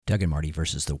Doug and Marty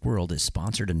versus the World is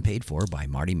sponsored and paid for by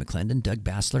Marty McClendon, Doug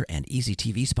Bassler, and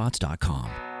EasyTVSpots.com.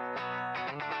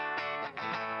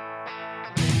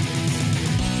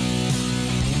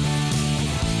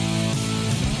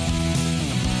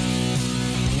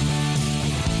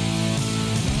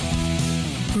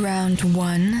 Round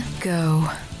one, go.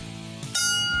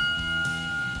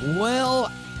 Well,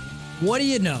 what do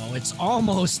you know? It's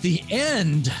almost the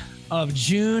end of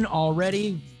June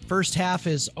already. First half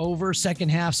is over. Second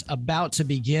half's about to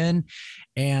begin.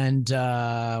 And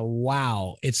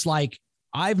wow, it's like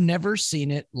I've never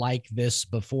seen it like this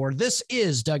before. This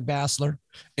is Doug Bassler.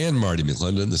 And Marty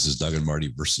McClendon. This is Doug and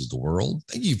Marty versus the World.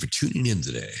 Thank you for tuning in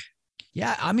today.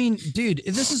 Yeah, I mean, dude,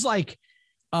 this is like,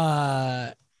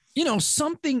 something,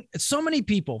 so many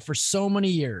people for so many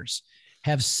years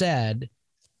have said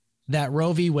that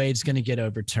Roe v. Wade's going to get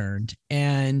overturned.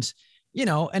 And,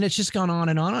 and it's just gone on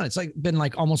and on. It's been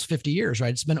like almost 50 years, right?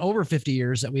 It's been over 50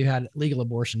 years that we've had legal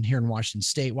abortion here in Washington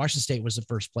State. Washington State was the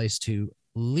first place to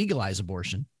legalize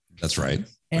abortion. That's right.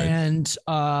 And,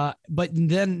 but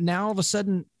then now all of a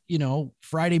sudden,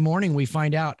 Friday morning, we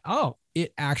find out, oh,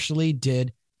 it actually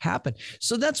did happen.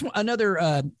 So that's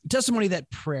another testimony that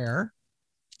prayer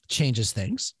changes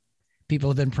things. People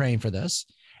have been praying for this,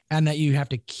 and that you have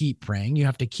to keep praying. You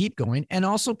have to keep going. And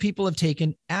also people have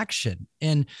taken action.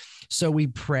 And so we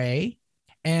pray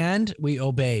and we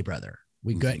obey, brother.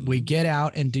 We get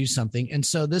out and do something. And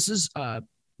so this is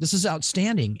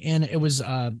outstanding. And it was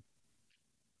kind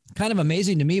of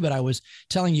amazing to me, but I was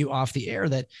telling you off the air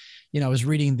that, I was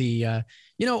reading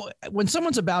when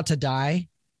someone's about to die,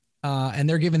 and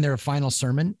they're giving their final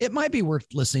sermon, it might be worth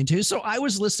listening to. So I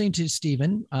was listening to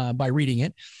Stephen by reading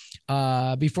it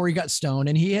before he got stoned.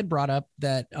 And he had brought up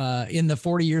that in the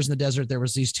 40 years in the desert, there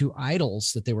was these two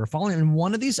idols that they were following. And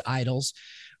one of these idols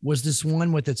was this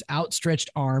one with its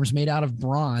outstretched arms made out of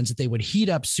bronze that they would heat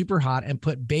up super hot and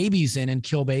put babies in and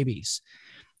kill babies.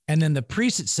 And then the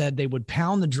priest, it said they would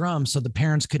pound the drum so the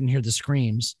parents couldn't hear the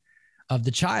screams of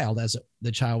the child as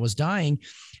the child was dying.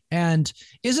 And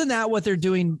isn't that what they're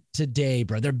doing today,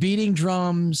 bro? They're beating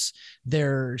drums,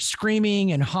 they're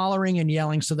screaming and hollering and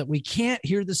yelling so that we can't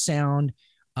hear the sound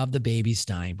of the babies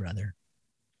dying, brother.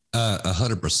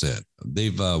 100%.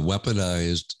 They've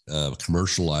weaponized,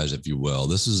 commercialized, if you will.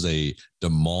 This is a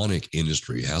demonic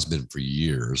industry, has been for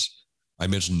years. I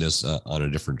mentioned this on a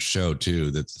different show too,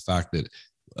 that the fact that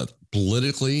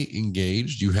politically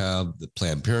engaged, you have the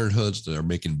Planned Parenthoods that are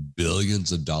making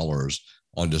billions of dollars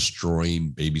on destroying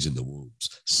babies in the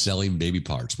wombs, selling baby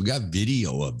parts. We got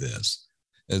video of this.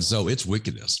 And so it's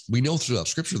wickedness. We know throughout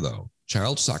scripture, though,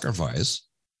 child sacrifice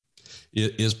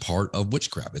is part of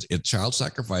witchcraft. Child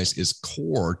sacrifice is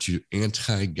core to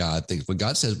anti-God things. When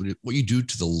God says, what you do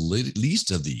to the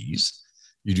least of these,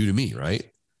 you do to me, right?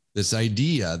 This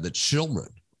idea that children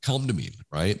come to me,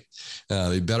 right?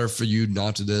 It's better for you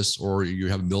not to this, or you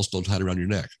have a millstone tied around your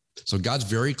neck. So God's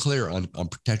very clear on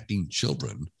protecting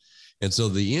children. And so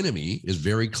the enemy is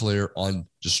very clear on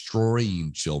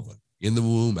destroying children in the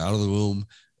womb, out of the womb,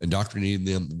 indoctrinating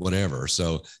them, whatever.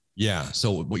 So yeah.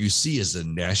 So what you see is the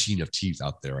gnashing of teeth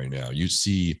out there right now. You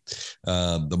see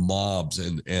the mobs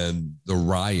and the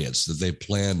riots that they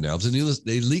plan now.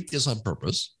 They leaked this on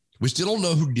purpose. We still don't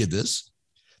know who did this.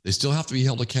 They still have to be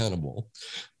held accountable.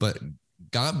 But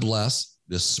God bless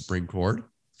this Supreme Court.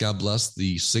 God bless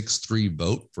the 6-3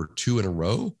 vote for 2 in a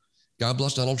row. God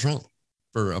bless Donald Trump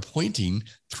for appointing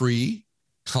 3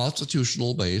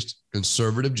 constitutional-based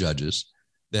conservative judges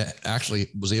that actually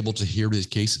was able to hear his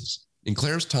cases. And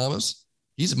Clarence Thomas,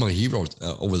 he's my hero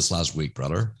over this last week,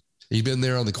 brother. He's been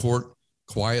there on the court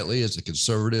quietly as a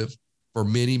conservative for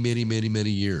many, many, many, many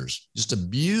years, just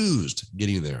abused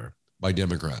getting there by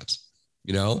Democrats,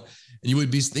 and you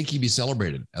would think he'd be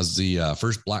celebrated as the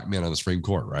first black man on the Supreme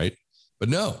Court, right? But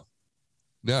no,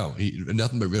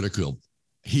 nothing but ridicule.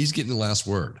 He's getting the last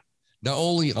word. Not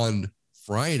only on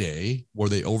Friday, where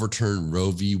they overturned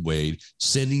Roe v. Wade,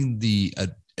 sending the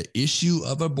issue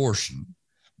of abortion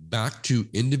back to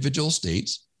individual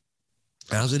states.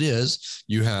 As it is,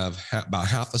 you have about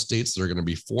half the states that are going to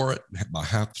be for it, about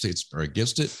half the states are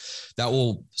against it. That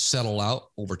will settle out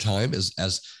over time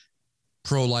as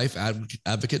pro-life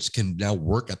advocates can now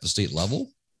work at the state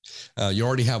level. You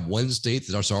already have one state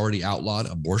that has already outlawed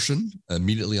abortion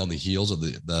immediately on the heels of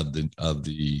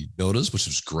the notice, which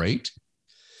is great.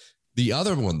 The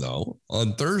other one, though,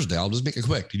 on Thursday, I'll just make it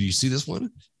quick. Did you see this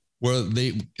one? Where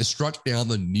they struck down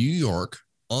the New York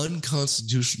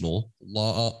unconstitutional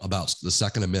law about the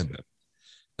Second Amendment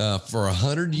for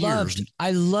 100 years.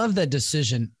 I love that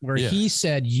decision where he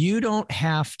said, you don't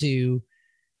have to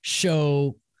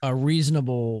show a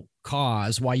reasonable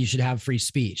cause why you should have free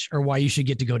speech or why you should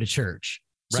get to go to church.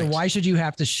 So Right. why should you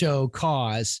have to show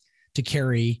cause to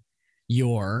carry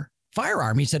your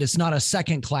firearm? He said it's not a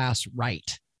second class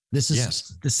right. This is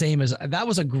Yes. the same as that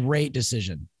was a great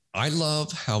decision. I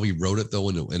love how he wrote it, though,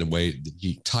 in a way that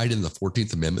he tied in the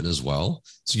 14th Amendment as well.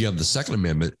 So you have the Second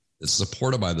Amendment that's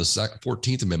supported by the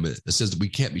 14th Amendment that says that we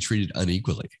can't be treated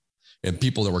unequally. And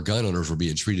people that were gun owners were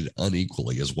being treated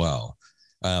unequally as well.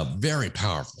 Very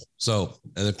powerful. So,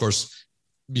 and of course,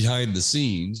 behind the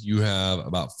scenes, you have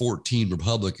about 14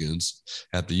 Republicans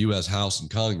at the U.S. House and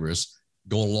Congress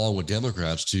going along with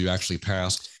Democrats to actually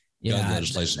pass gun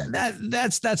legislation.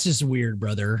 That's just weird,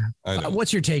 brother. I know.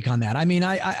 What's your take on that? I mean,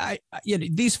 I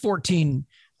these 14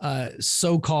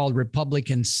 so-called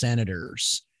Republican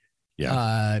senators,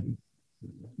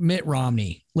 Mitt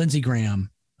Romney, Lindsey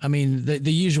Graham, I mean,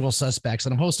 the usual suspects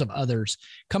and a host of others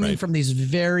coming from these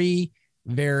very,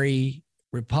 very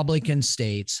Republican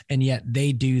states, and yet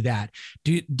they do that.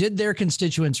 Did their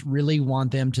constituents really want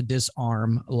them to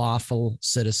disarm lawful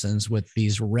citizens with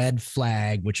these red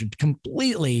flag, which are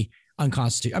completely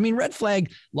unconstitutional? I mean, red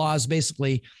flag laws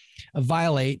basically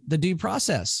violate the due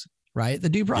process, right? The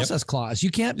due process clause. You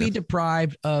can't be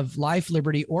deprived of life,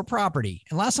 liberty, or property.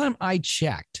 And last time I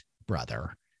checked,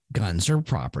 brother, guns are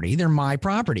property. They're my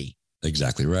property.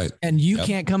 Exactly right. And you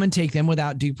can't come and take them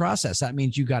without due process. That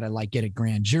means you got to like get a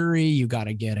grand jury, you got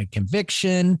to get a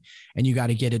conviction, and you got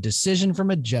to get a decision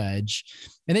from a judge,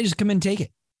 and they just come and take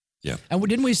it. Yeah. And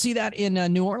didn't we see that in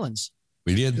New Orleans?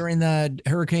 We did. During the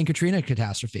Hurricane Katrina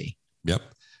catastrophe. Yep.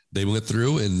 They went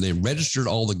through and they registered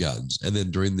all the guns. And then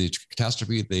during the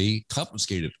catastrophe, they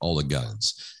confiscated all the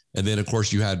guns. And then, of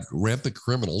course, you had rampant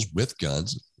criminals with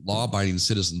guns, law-abiding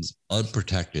citizens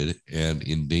unprotected and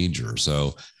in danger.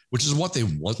 So, which is what they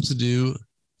want to do.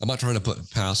 I'm not trying to put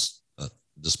past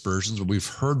dispersions, but we've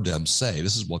heard them say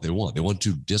this is what they want. They want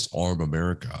to disarm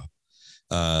America.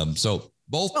 So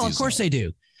both. Well, of course they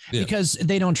do, because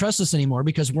they don't trust us anymore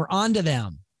because we're onto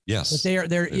them. Yes. But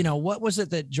they're, you know, what was it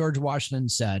that George Washington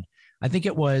said? I think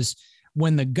it was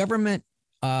when the government,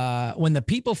 when the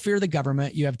people fear the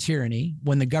government, you have tyranny.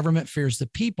 When the government fears the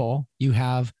people, you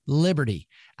have liberty.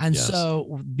 And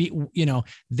so, you know,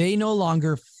 they no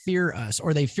longer fear us,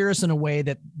 or they fear us in a way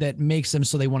that makes them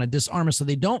so they want to disarm us, so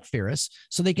they don't fear us,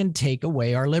 so they can take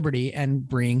away our liberty and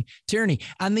bring tyranny.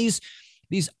 And these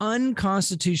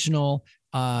unconstitutional,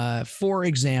 for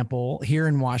example, here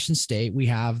in Washington State, we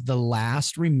have the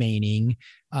last remaining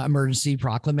emergency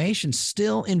proclamation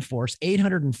still in force,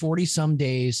 840 some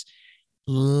days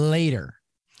later.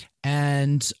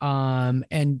 And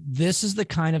this is the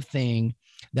kind of thing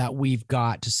that we've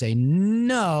got to say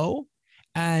no.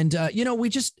 And, you know, we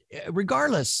just,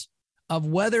 regardless of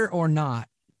whether or not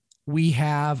we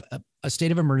have a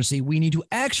state of emergency, we need to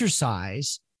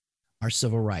exercise our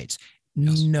civil rights.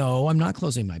 Yes. No, I'm not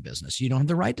closing my business. You don't have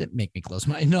the right to make me close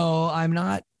my, no, I'm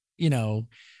not, you know,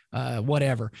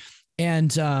 whatever.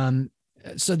 And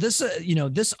so this, you know,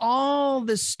 all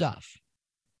this stuff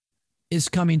is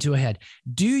coming to a head.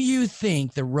 Do you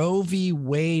think the Roe v.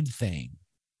 Wade thing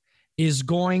is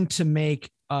going to make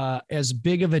as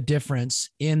big of a difference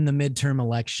in the midterm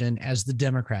election as the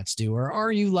Democrats do? Or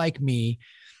are you like me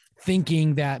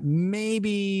thinking that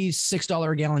maybe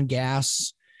 $6 a gallon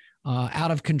gas,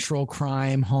 out of control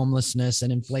crime, homelessness,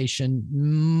 and inflation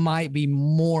might be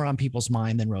more on people's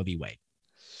mind than Roe v. Wade?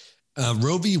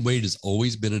 Roe v. Wade has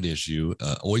always been an issue,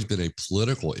 always been a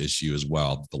political issue as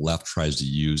well, that the left tries to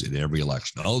use in every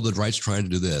election. Oh, the right's trying to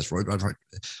do this. Right.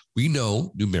 We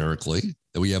know numerically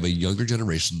that we have a younger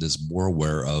generation that's more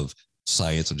aware of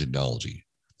science and technology,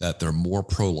 that they're more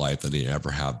pro-life than they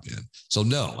ever have been. So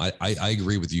no, I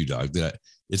agree with you, Doug, that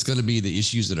it's going to be the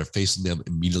issues that are facing them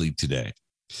immediately today.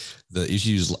 The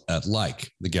issues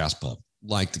like the gas pump,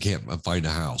 like they can't find a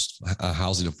house,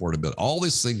 housing affordability, all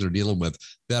these things they're dealing with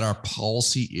that are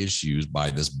policy issues by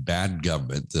this bad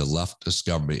government, the leftist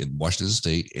government in Washington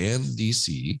State and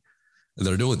DC, and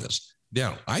they're doing this.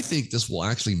 Now, I think this will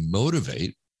actually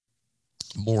motivate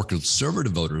more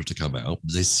conservative voters to come out.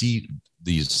 They see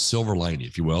the silver lining,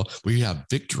 if you will. We have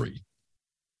victory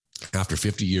after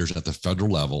 50 years at the federal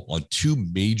level on two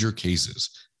major cases.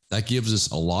 That gives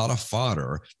us a lot of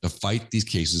fodder to fight these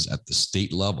cases at the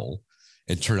state level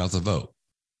and turn out the vote.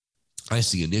 I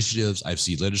see initiatives. I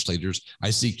see legislators.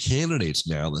 I see candidates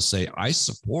now that say, I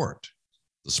support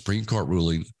the Supreme Court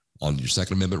ruling on your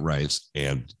Second Amendment rights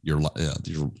and your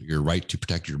right to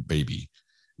protect your baby,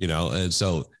 you know? And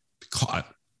so I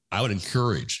would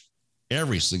encourage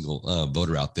every single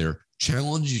voter out there,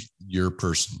 challenge your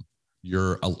person,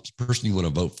 your person you want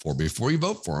to vote for. Before you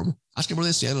vote for them, ask them where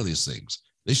they stand on these things.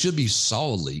 They should be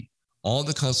solidly on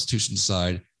the Constitution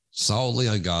side solidly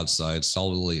on God's side,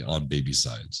 solidly on baby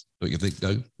sides. Don't you think,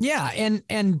 Doug? Yeah.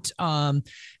 And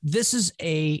this is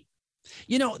I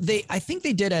think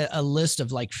they did a list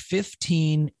of like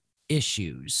 15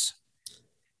 issues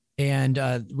and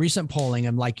recent polling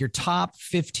of like your top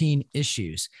 15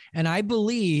 issues. And I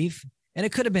believe, and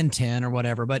it could have been 10 or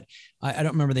whatever, but I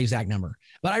don't remember the exact number,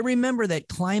 but I remember that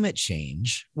climate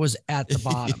change was at the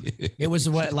bottom. It was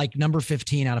like number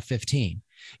 15 out of 15.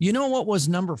 You know what was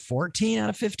number 14 out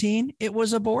of 15? It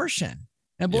was abortion.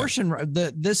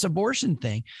 This abortion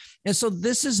thing. And so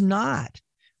this is not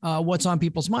what's on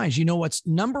people's minds. You know, what's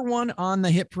number one on the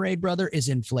hit parade, brother, is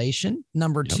inflation.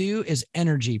 Number two is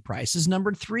energy prices.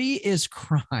 Number three is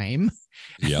crime.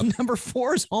 And number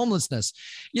four is homelessness.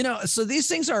 You know, so these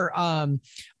things are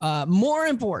more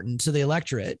important to the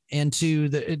electorate and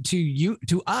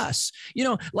to us. You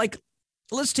know, like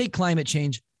let's take climate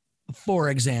change. For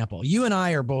example, you and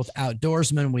I are both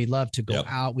outdoorsmen. We love to go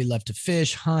out. We love to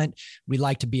fish, hunt. We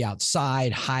like to be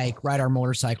outside, hike, ride our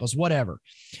motorcycles, whatever.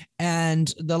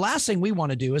 And the last thing we want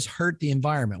to do is hurt the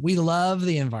environment. We love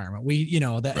the environment.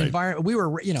 Environment. We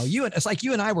were, it's like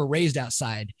you and I were raised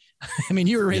outside. I mean,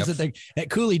 you were raised at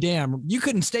Cooley Dam. You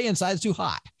couldn't stay inside. It's too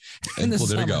hot. There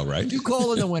you go. Right. Too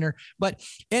cold in the winter. But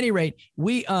at any rate,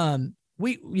 we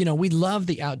love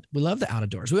the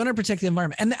outdoors. We want to protect the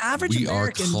environment. And the average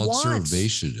American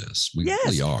conservationists. We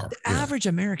really are. The average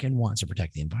American wants to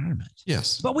protect the environment.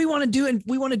 Yes. But we want to do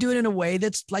it in a way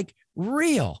that's like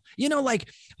real. You know,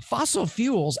 like fossil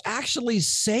fuels actually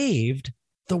saved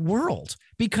the world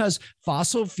because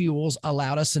fossil fuels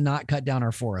allowed us to not cut down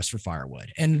our forests for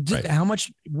firewood. And how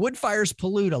much wood fires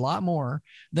pollute a lot more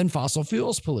than fossil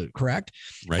fuels pollute, correct?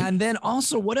 Right. And then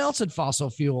also, what else did fossil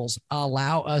fuels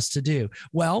allow us to do?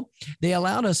 Well, they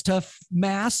allowed us to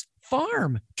mass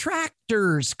farm,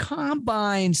 tractors,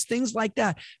 combines, things like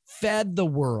that, fed the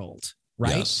world.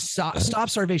 Right. Yes. Stop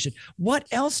starvation. What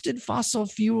else did fossil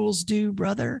fuels do,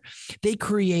 brother? They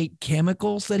create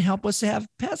chemicals that help us have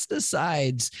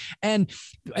pesticides and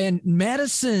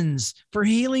medicines for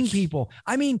healing people.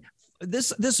 I mean,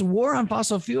 this war on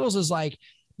fossil fuels is like,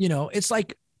 it's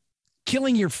like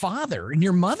killing your father and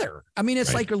your mother. I mean,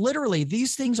 it's like literally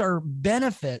these things are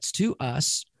benefits to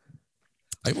us.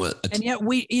 And yet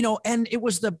and it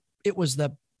was the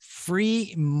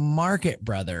free market,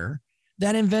 brother,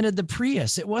 that invented the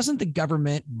Prius. It wasn't the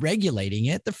government regulating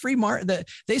it. The free market,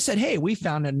 they said, hey, we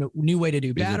found a new way to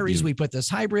do batteries. We put this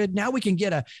hybrid. Now we can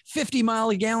get a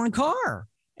 50-mile-a-gallon car.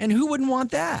 And who wouldn't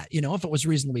want that, if it was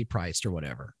reasonably priced or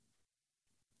whatever?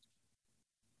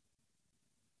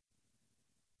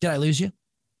 Did I lose you?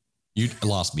 You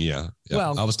lost me. Yeah.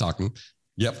 Well, I was talking.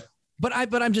 Yep. But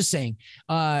I'm just saying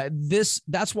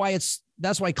that's why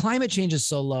climate change is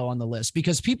so low on the list,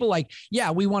 because people we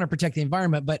want to protect the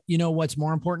environment, but what's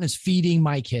more important is feeding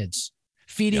my kids,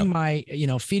 feeding my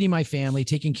family,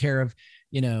 taking care of,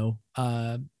 the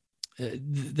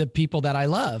people that I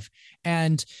love.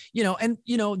 And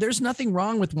there's nothing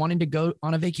wrong with wanting to go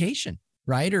on a vacation,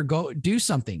 right? Or go do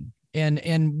something.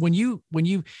 And when you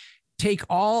take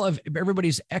all of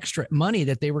everybody's extra money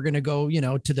that they were going to go,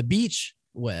 to the beach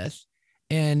with,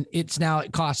 and it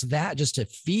costs that just to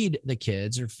feed the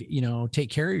kids or, take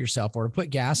care of yourself or put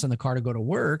gas in the car to go to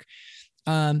work.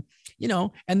 And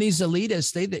these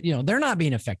elitists, they're not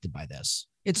being affected by this.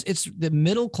 It's the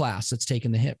middle class that's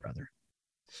taking the hit, brother.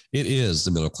 It is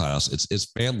the middle class.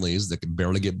 It's families that can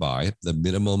barely get by,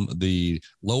 the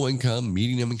low income,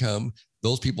 medium income,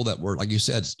 those people that were, like you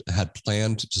said, had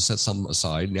planned to set some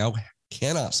aside, now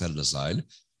cannot set it aside.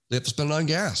 They have to spend it on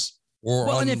gas.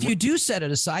 And if you do set it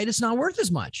aside, it's not worth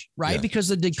as much, right? Yeah, because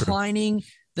the declining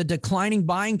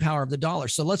buying power of the dollar.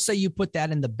 So let's say you put that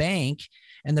in the bank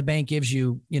and the bank gives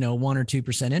you, 1 or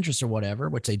 2% interest or whatever,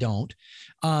 which they don't.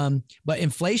 But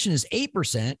inflation is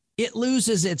 8%. It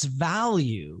loses its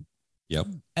value. Yep.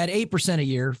 At 8% a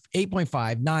year,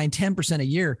 8.5, 9, 10% a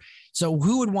year. So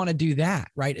who would want to do that,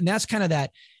 right? And that's kind of that,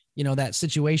 that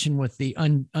situation with the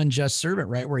unjust servant,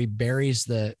 right? Where he buries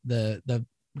the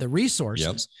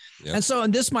resources. Yep.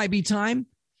 And this might be time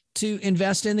to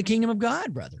invest in the kingdom of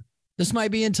God, brother. This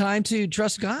might be in time to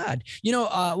trust God.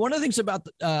 One of the things about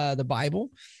the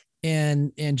Bible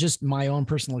and just my own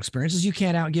personal experience is you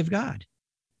can't outgive God,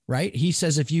 right? He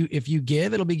says, if you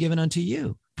give, it'll be given unto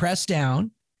you, pressed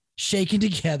down, shaken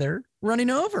together, running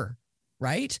over,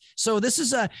 right? So this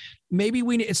is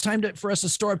it's time for us to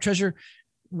store up treasure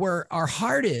where our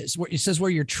heart is, where it says where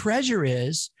your treasure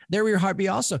is, there will your heart be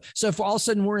also. So if all of a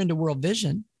sudden we're into World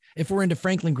Vision, if we're into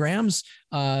Franklin Graham's,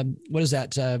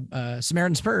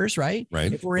 Samaritan's Purse, right?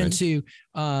 Right. If we're into,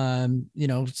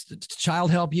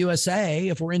 Child Help USA,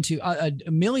 if we're into a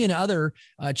million other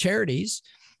charities,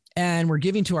 and we're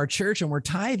giving to our church and we're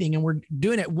tithing and we're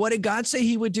doing it, what did God say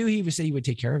he would do? He would say he would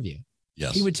take care of you.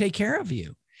 Yes. He would take care of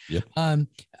you. Yep.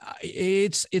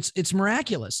 It's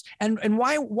miraculous. And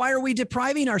why are we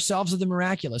depriving ourselves of the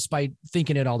miraculous by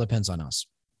thinking it all depends on us?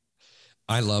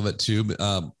 I love it too.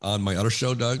 On my other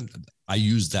show, Doug, I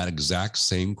use that exact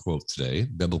same quote today,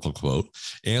 biblical quote,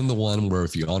 and the one where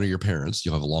if you honor your parents,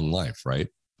 you'll have a long life, right?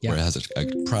 Yeah. Where it has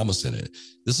a promise in it.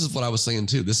 This is what I was saying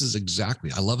too. This is exactly,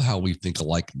 I love how we think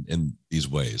alike in these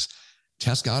ways.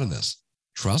 Test God in this,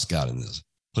 trust God in this,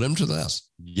 put him to this,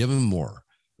 give him more,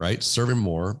 right? Serve him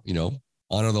more,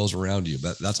 honor those around you.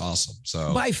 That's awesome.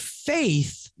 So by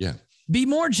faith, yeah, be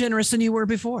more generous than you were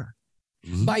before.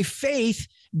 Mm-hmm. By faith,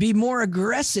 be more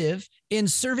aggressive in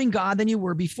serving God than you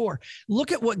were before.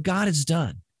 Look at what God has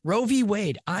done. Roe v.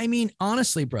 Wade. I mean,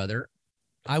 honestly, brother,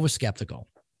 I was skeptical.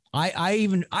 I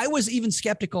was even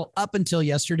skeptical up until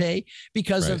yesterday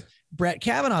because of Brett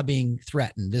Kavanaugh being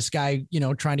threatened. This guy,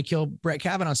 trying to kill Brett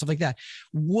Kavanaugh and stuff like that.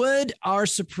 Would our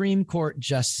Supreme Court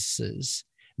justices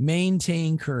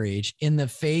maintain courage in the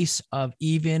face of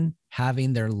even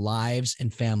having their lives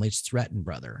and families threatened,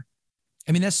 brother?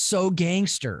 I mean, that's so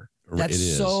gangster.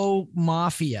 That's so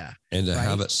mafia. And to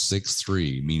have it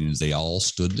 6-3 means they all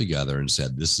stood together and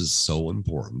said, this is so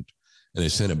important. And they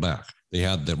sent it back. They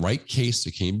had the right case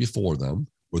that came before them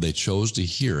where they chose to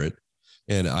hear it.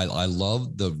 And I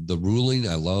love the ruling.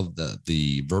 I love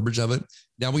the verbiage of it.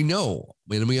 Now we know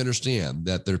and we understand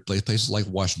that there are places like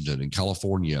Washington and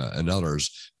California and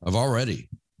others have already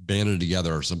banded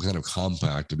together some kind of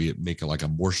compact to make it like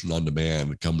abortion on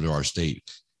demand come to our state.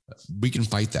 We can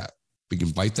fight that. We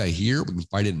can fight that here. We can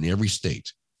fight it in every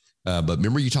state. But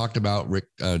remember you talked about Rick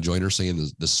Joyner saying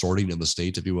the sorting of the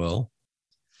states, if you will.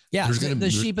 Yeah, the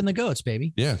sheep and the goats,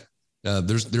 baby. Yeah.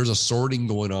 There's a sorting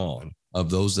going on of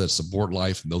those that support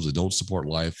life and those that don't support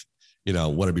life,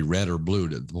 whether it be red or blue.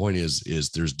 The point is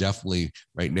there's definitely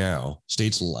right now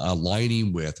states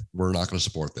aligning with, we're not going to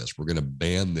support this. We're going to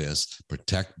ban this,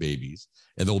 protect babies.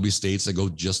 And there'll be states that go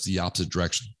just the opposite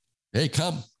direction. Hey,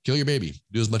 come kill your baby,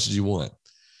 do as much as you want.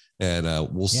 And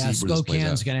we'll see. Yeah,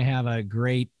 Spokane's going to have a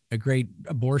great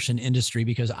abortion industry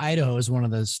because Idaho is one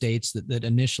of the states that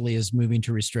initially is moving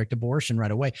to restrict abortion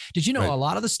right away. Did you know a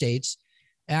lot of the states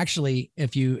actually,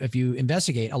 if you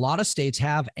investigate, a lot of states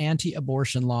have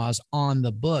anti-abortion laws on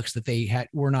the books that they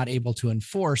were not able to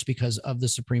enforce because of the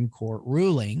Supreme Court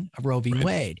ruling of Roe v.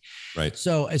 Wade. Right.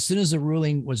 So as soon as the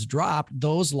ruling was dropped,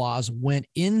 those laws went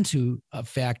into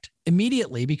effect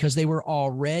immediately because they were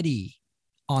already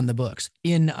on the books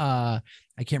in I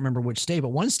can't remember which state, but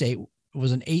one state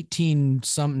was an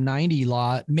 1890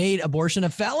 law made abortion a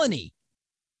felony.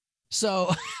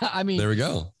 So, I mean, there we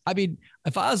go. I mean,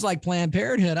 if I was like Planned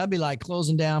Parenthood, I'd be like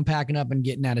closing down, packing up and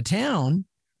getting out of town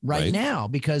right now,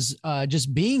 because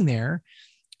just being there,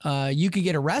 you could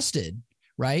get arrested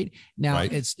right now.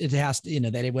 It has to,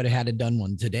 that it would have had to done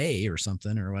one today or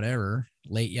something or whatever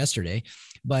late yesterday.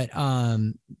 But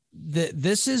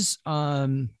this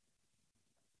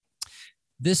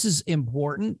is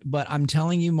important, but I'm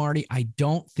telling you, Marty, I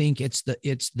don't think it's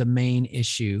the main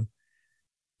issue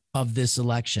of this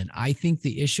election. I think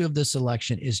the issue of this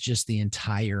election is just the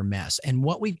entire mess. And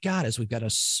what we've got is we've got a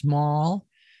small,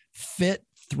 fit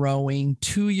throwing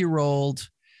 2-year-old,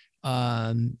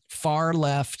 far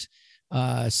left,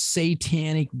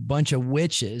 satanic bunch of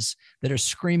witches that are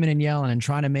screaming and yelling and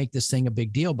trying to make this thing a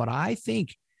big deal. But I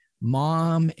think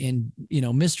Mom and,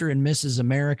 Mr. and Mrs.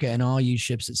 America and all you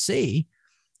ships at sea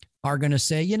are going to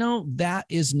say, that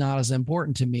is not as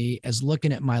important to me as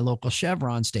looking at my local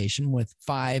Chevron station with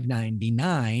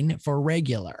 $5.99 for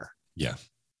regular. Yeah.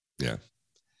 Yeah.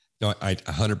 No, I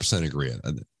 100% agree.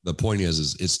 The point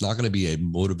is it's not going to be a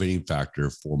motivating factor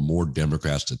for more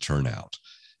Democrats to turn out.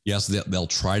 Yes, they'll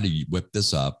try to whip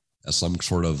this up as some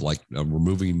sort of like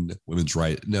removing women's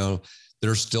right. No,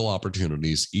 there's still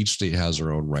opportunities. Each state has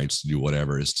their own rights to do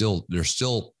whatever. There's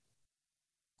still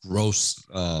gross,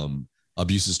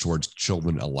 abuses towards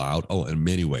children allowed. In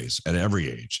many ways, at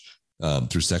every age,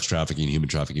 through sex trafficking, human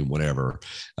trafficking, whatever,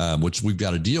 which we've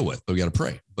got to deal with, but we got to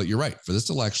pray. But you're right. For this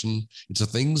election, it's the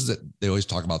things that they always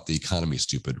talk about, the economy,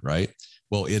 stupid, right?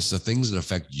 Well, it's the things that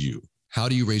affect you. How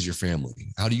do you raise your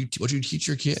family? What do you teach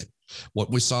your kid? What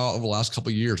we saw over the last couple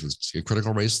of years with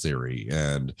critical race theory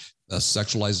and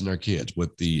sexualizing our kids,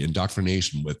 with the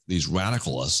indoctrination, with these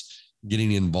radicalists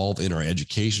getting involved in our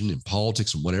education and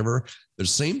politics and whatever. The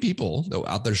same people that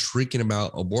out there shrieking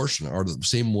about abortion are the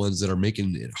same ones that are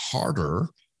making it harder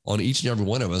on each and every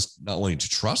one of us, not wanting to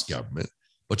trust government,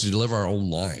 but to live our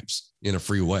own lives in a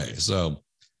free way. So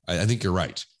I think you're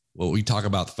right. what we talk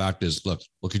about, the fact is, look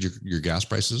at your gas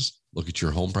prices, look at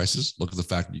your home prices, look at the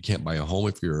fact that you can't buy a home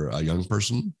if you're a young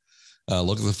person.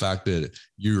 Look at the fact that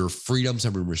your freedoms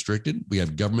have been restricted. We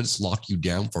have governments lock you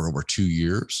down for over 2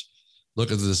 years.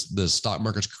 Look at this, the stock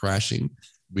market's crashing.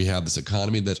 We have this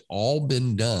economy that's all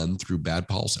been done through bad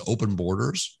policy, open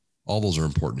borders. All those are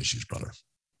important issues, brother.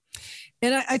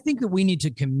 And I think that we need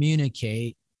to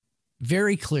communicate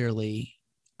very clearly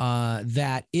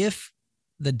that if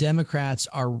the Democrats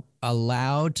are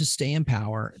allowed to stay in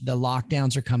power, the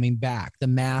lockdowns are coming back, the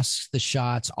masks, the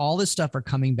shots, all this stuff are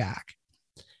coming back.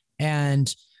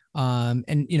 And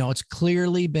it's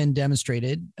clearly been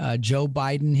demonstrated. Joe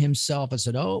Biden himself has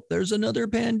said, "Oh, there's another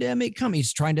pandemic coming."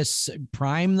 He's trying to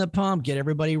prime the pump, get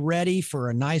everybody ready for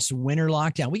a nice winter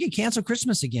lockdown. We could cancel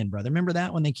Christmas again, brother. Remember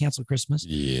that when they canceled Christmas?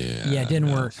 Yeah, it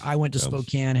didn't work. I went to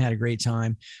Spokane, had a great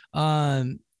time.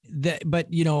 But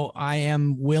I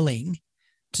am willing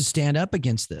to stand up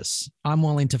against this. I'm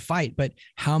willing to fight. But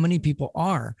how many people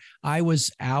are? I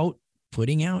was out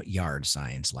putting out yard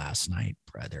signs last night,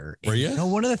 brother. Were you?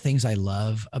 One of the things I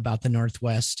love about the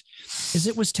Northwest is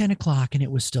it was 10 o'clock and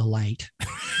it was still light.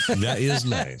 That is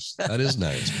nice. That is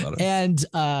nice, brother. And,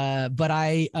 but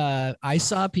I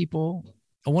saw people,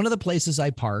 one of the places I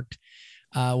parked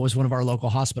was one of our local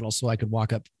hospitals. So I could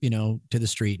walk up, to the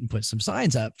street and put some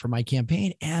signs up for my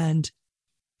campaign. And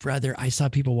brother, I saw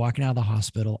people walking out of the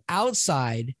hospital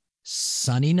outside,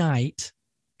 sunny night,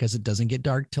 because it doesn't get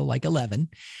dark till like 11,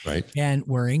 right? And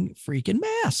wearing freaking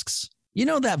masks.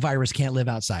 That virus can't live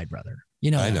outside, brother.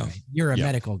 I know. Right? You're a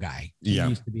medical guy. You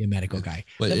used to be a medical guy.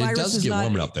 But it does get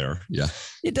warm out there. Yeah.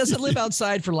 It doesn't live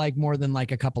outside for like more than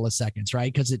like a couple of seconds,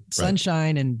 right? Because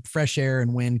sunshine and fresh air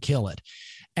and wind kill it.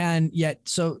 And yet,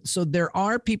 so there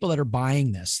are people that are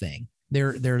buying this thing.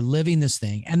 They're living this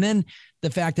thing. And then the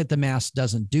fact that the mask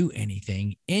doesn't do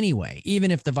anything anyway,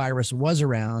 even if the virus was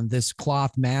around, this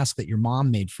cloth mask that your mom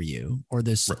made for you, or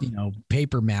this,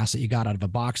 paper mask that you got out of a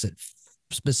box that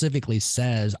specifically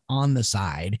says on the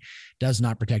side does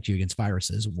not protect you against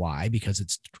viruses. Why? Because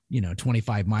it's,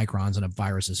 25 microns and a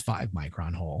virus is 5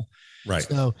 micron hole. Right.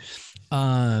 So,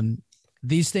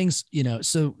 these things,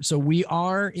 so we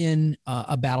are in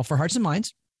a battle for hearts and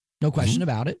minds, no question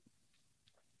about it.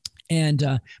 And,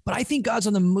 but I think God's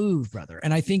on the move, brother.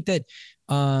 And I think that,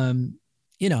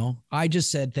 I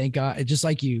just said, thank God, just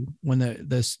like you, when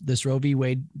this Roe v.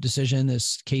 Wade decision,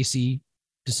 this Casey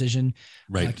decision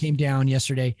came down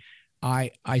yesterday,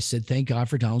 I said, thank God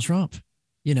for Donald Trump.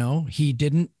 He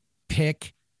didn't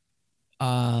pick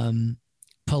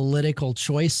political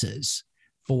choices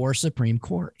for Supreme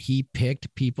Court. He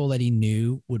picked people that he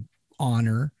knew would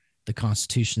honor the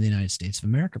Constitution of the United States of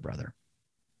America, brother.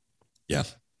 Yeah.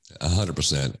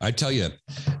 100%. I tell you,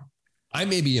 I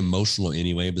may be emotional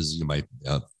anyway, because my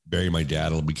burying my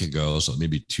dad a week ago, so it may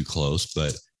be too close.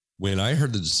 But when I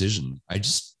heard the decision, I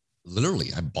just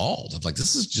I bawled. I'm like,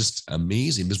 this is just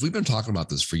amazing, because we've been talking about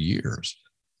this for years.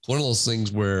 It's one of those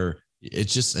things where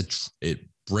it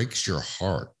breaks your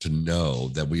heart to know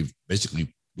that we've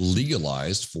basically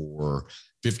legalized for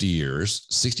 50 years,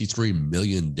 63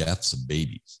 million deaths of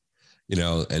babies.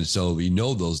 And so we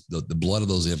know the blood of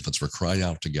those infants were crying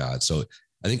out to God. So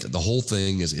I think the whole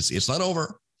thing is it's not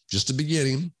over, just the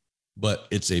beginning, but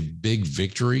it's a big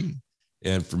victory.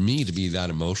 And for me to be that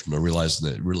emotional, realizing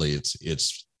that really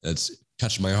it's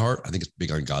touched my heart. I think it's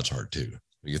big on God's heart too.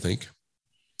 What do you think?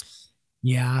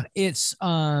 Yeah, it's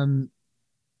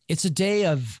a day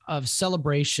of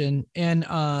celebration,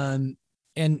 and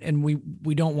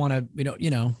we don't want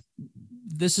to,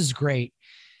 this is great.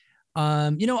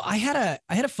 I had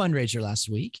a fundraiser last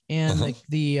week, and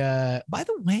by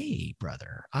the way,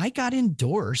 brother, I got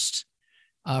endorsed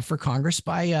for Congress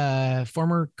by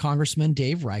former Congressman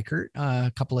Dave Reichert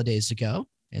a couple of days ago.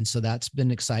 And so that's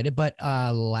been excited. But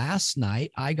last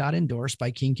night I got endorsed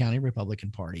by King County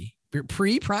Republican Party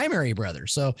pre-primary, brother.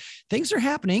 So things are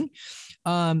happening.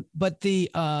 But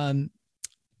one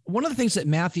of the things that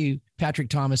Matthew Patrick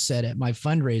Thomas said at my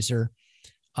fundraiser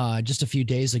just a few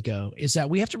days ago is that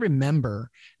we have to remember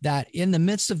that in the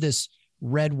midst of this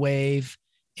red wave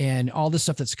and all the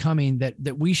stuff that's coming,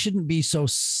 that we shouldn't be so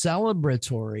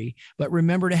celebratory, but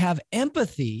remember to have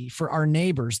empathy for our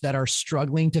neighbors that are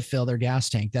struggling to fill their gas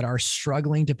tank, that are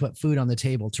struggling to put food on the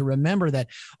table, to remember that,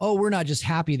 oh, we're not just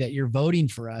happy that you're voting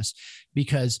for us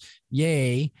because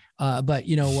yay. But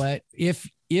you know what,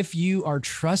 if you are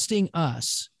trusting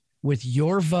us with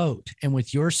your vote and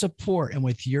with your support and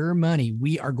with your money,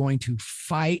 we are going to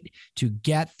fight to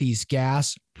get these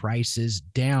gas prices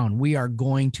down. We are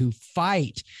going to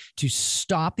fight to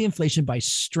stop the inflation by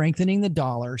strengthening the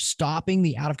dollar, stopping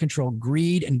the out of control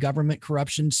greed and government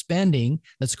corruption spending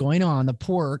that's going on, the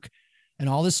pork and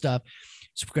all this stuff.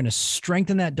 So we're going to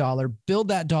strengthen that dollar, build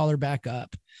that dollar back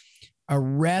up,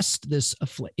 arrest this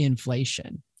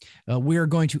inflation. We are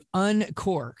going to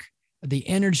uncork the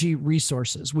energy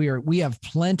resources. We have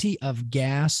plenty of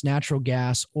gas, natural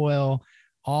gas, oil,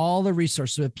 all the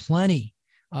resources. We have plenty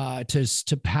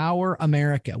to power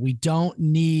America. We don't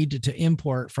need to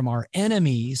import from our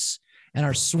enemies and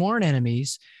our sworn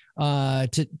enemies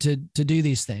to do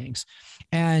these things.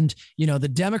 And, you know, the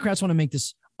Democrats want to make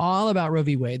this all about Roe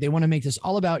v. Wade. They want to make this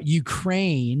all about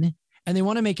Ukraine, and they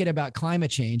want to make it about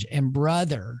climate change. And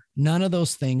brother, none of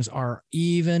those things are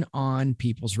even on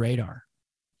people's radar.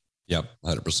 Yep,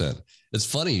 100%. It's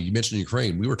funny you mentioned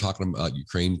Ukraine. We were talking about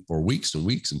Ukraine for weeks and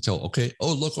weeks until, okay,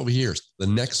 oh, look over here, the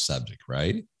next subject,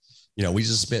 right? You know, we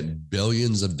just spent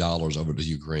billions of dollars over to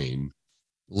Ukraine,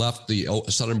 left the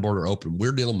southern border open.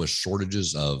 We're dealing with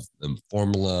shortages of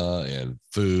formula and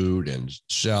food and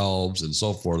shelves and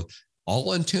so forth,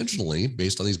 all intentionally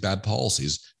based on these bad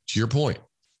policies. To your point,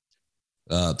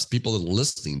 it's people that are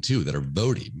listening too, that are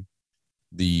voting.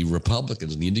 The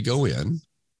Republicans need to go in,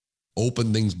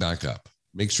 open things back up,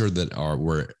 make sure that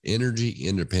we're energy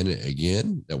independent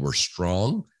again, that we're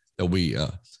strong, that we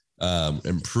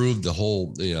improve the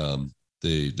whole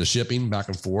the shipping back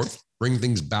and forth, bring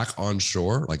things back on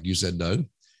shore, like you said, Doug.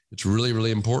 It's really,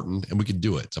 really important, and we can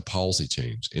do it. It's a policy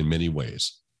change in many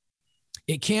ways.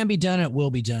 It can be done. It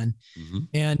will be done. Mm-hmm.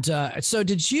 And so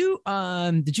did you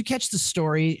catch the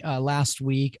story last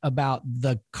week about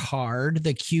the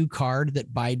Q card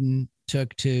that Biden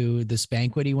took to this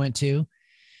banquet he went to?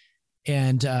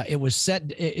 And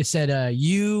it said,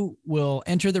 you will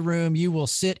enter the room, you will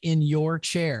sit in your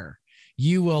chair,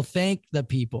 you will thank the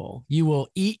people, you will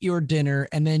eat your dinner,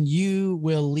 and then you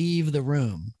will leave the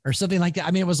room, or something like that.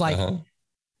 I mean, it was like,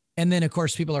 and then of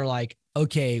course people are like,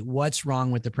 okay, what's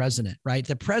wrong with the president, right?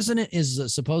 The president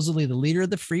is supposedly the leader of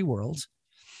the free world.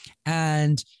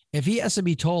 And if he has to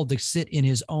be told to sit in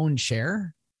his own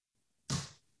chair,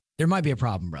 there might be a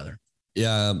problem, brother.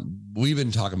 Yeah, we've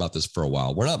been talking about this for a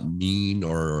while. We're not mean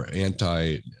or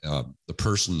anti the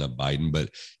person of Biden,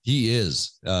 but he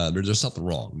is. There's something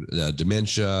wrong.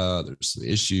 Dementia, there's some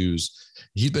issues.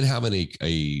 He's been having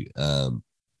a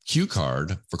Q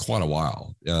card for quite a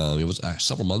while. It was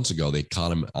several months ago, they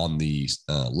caught him on the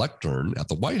lectern at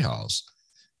the White House,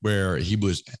 where he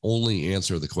was only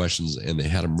answer the questions, and they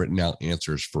had him written out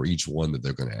answers for each one that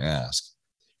they're going to ask.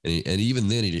 And even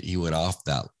then he went off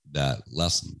that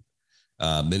lesson.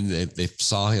 Then they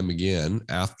saw him again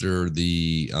after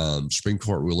the Supreme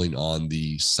Court ruling on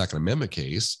the Second Amendment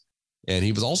case. And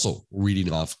he was also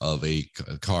reading off of a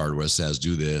card where it says,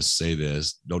 do this, say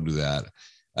this, don't do that.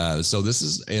 So this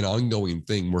is an ongoing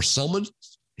thing where someone's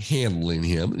handling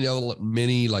him. You know,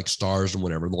 many like stars and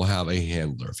whatever, they'll have a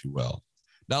handler, if you will.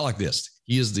 Not like this.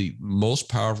 He is the most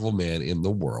powerful man in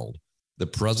the world. The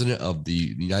president of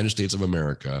the United States of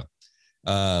America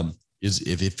is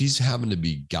if he's having to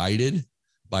be guided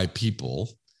by people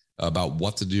about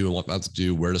what to do and what not to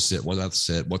do, where to sit, when not to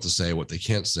sit, what to say, what they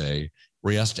can't say,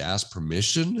 where he has to ask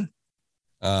permission.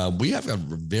 We have a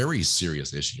very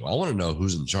serious issue. I want to know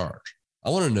who's in charge. I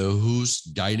want to know who's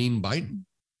guiding Biden.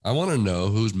 I want to know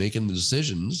who's making the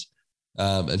decisions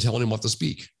and telling him what to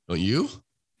speak. Don't you?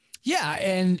 Yeah.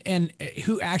 And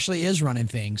who actually is running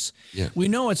things. Yeah. We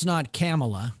know it's not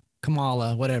Kamala,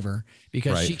 whatever,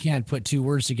 because right. She can't put two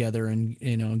words together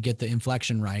and, get the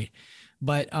inflection right.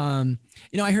 But, I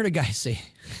heard a guy say,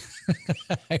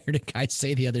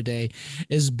 the other day,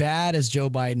 as bad as Joe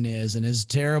Biden is and as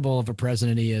terrible of a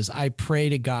president he is, I pray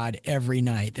to God every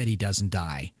night that he doesn't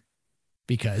die.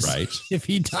 Because if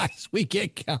he dies, we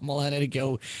get Kamala to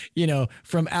go,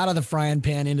 from out of the frying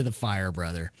pan into the fire,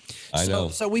 brother. I know.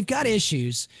 So we've got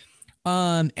issues.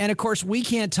 And of course, we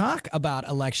can't talk about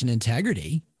election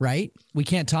integrity, right? We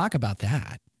can't talk about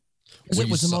that. Because it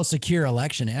was the most secure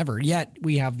election ever. Yet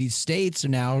we have these states are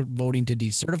now voting to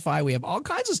decertify. We have all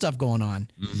kinds of stuff going on.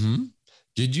 Mm-hmm.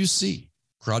 Did you see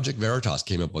Project Veritas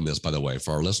came up on this, by the way,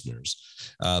 for our listeners?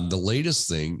 The latest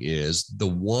thing is the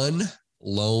one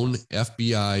lone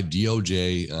FBI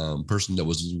DOJ person that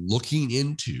was looking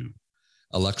into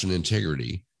election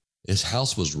integrity. His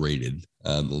house was raided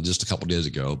just a couple of days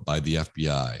ago by the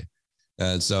FBI.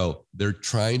 And so they're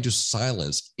trying to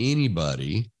silence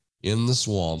anybody in the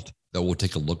swamp that will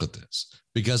take a look at this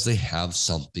because they have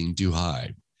something to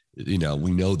hide. we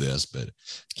know this, but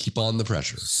keep on the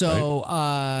pressure. So,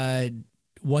 right?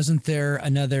 Wasn't there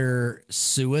another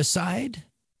suicide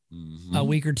a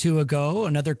week or two ago?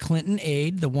 Another Clinton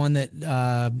aide, the one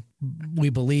that we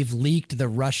believe leaked the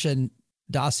Russian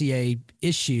dossier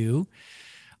issue,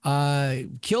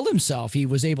 killed himself. He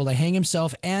was able to hang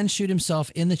himself and shoot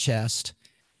himself in the chest,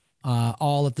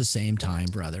 all at the same time,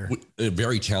 brother.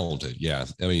 Very talented. Yeah.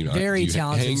 I mean, very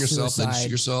talented. Hang yourself, suicide. then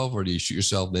shoot yourself, or do you shoot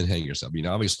yourself, then hang yourself? I mean,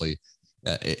 obviously,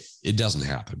 it doesn't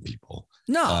happen, people.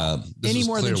 No, any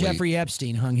more than Jeffrey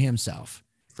Epstein hung himself.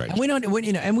 Right. And we don't,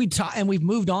 and we've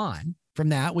moved on from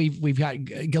that. We've got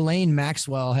Ghislaine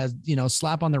Maxwell has,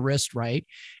 slap on the wrist, right?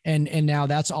 And now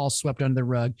that's all swept under the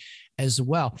rug as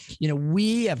well.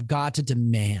 We have got to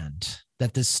demand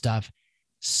that this stuff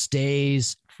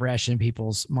stays fresh in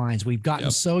people's minds. We've gotten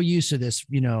so used to this,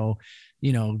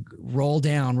 roll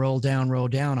down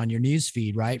on your news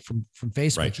feed, right? From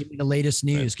Facebook. Right. Give me the latest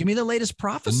news. Right. Give me the latest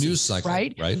prophecy. The news cycle,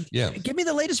 right? Yeah. Give me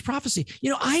the latest prophecy.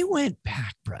 I went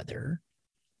back, brother,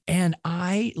 and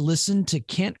I listened to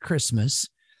Kent Christmas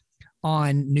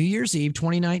on New Year's Eve,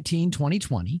 2019,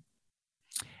 2020.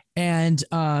 And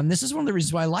this is one of the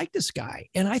reasons why I like this guy.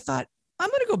 And I thought, I'm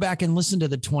going to go back and listen to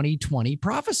the 2020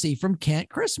 prophecy from Kent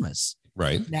Christmas.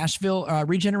 Right. Nashville,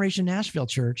 Regeneration Nashville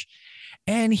Church.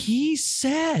 And he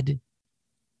said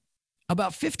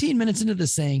about 15 minutes into the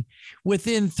saying,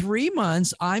 within 3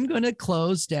 months, I'm going to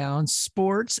close down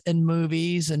sports and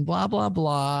movies and blah, blah,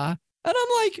 blah. And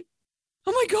I'm like,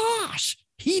 oh my gosh,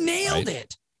 he nailed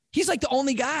it. He's like the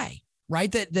only guy,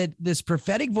 right? That this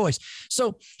prophetic voice.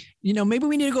 So, maybe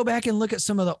we need to go back and look at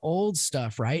some of the old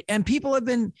stuff, right? And people have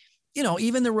been,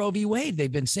 even the Roe v. Wade,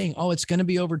 they've been saying, oh, it's going to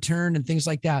be overturned and things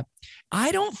like that.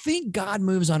 I don't think God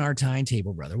moves on our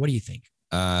timetable, brother. What do you think?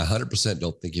 100%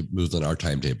 don't think he moves on our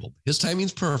timetable. His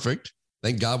timing's perfect.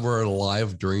 Thank God we're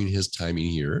alive during his timing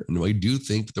here. And I do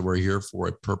think that we're here for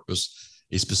a purpose,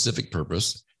 a specific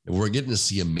purpose, and we're getting to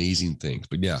see amazing things.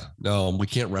 But we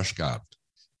can't rush God.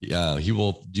 He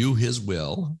will do his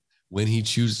will when he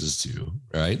chooses to,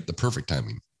 right? The perfect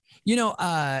timing.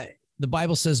 The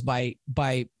Bible says by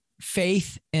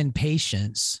faith and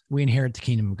patience, we inherit the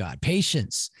kingdom of God.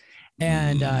 Patience.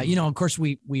 And, of course,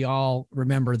 we all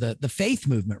remember the faith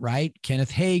movement, right?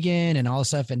 Kenneth Hagin and all this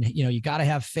stuff. And, you got to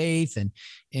have faith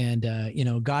and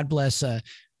God bless,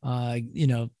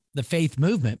 the faith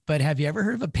movement. But have you ever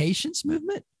heard of a patience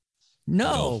movement?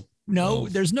 No,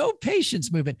 there's no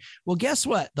patience movement. Well, guess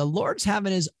what? The Lord's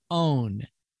having his own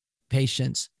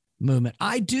patience movement.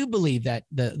 I do believe that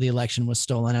the election was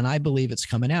stolen, and I believe it's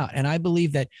coming out. And I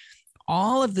believe that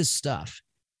all of this stuff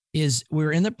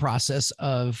we're in the process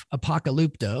of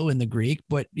apocalypto in the Greek,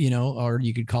 but, or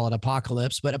you could call it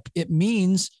apocalypse, but it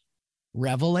means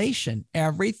revelation.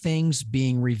 Everything's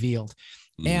being revealed.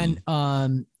 And,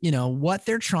 what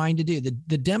they're trying to do,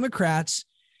 the Democrats,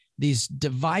 these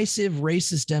divisive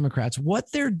racist Democrats,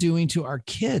 what they're doing to our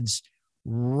kids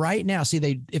right now.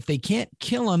 See, if they can't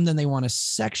kill them, then they want to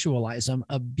sexualize them,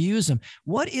 abuse them.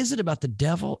 What is it about the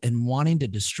devil and wanting to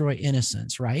destroy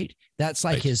innocence, right? That's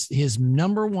like his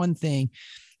number one thing.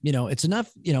 It's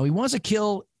enough. He wants to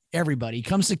kill everybody. He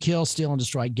comes to kill, steal, and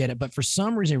destroy. I get it. But for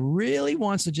some reason, he really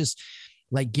wants to just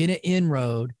like get an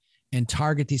inroad and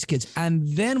target these kids.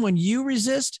 And then when you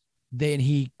resist, then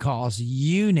he calls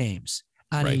you names.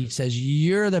 And he says,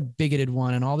 you're the bigoted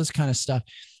one and all this kind of stuff.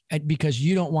 Because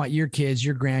you don't want your kids,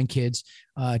 your grandkids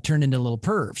turned into little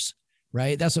pervs,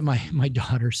 right? That's what my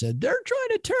daughter said. They're trying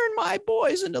to turn my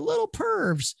boys into little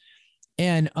pervs.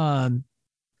 And,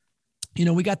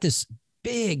 we got this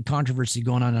big controversy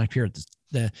going on up here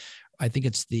at I think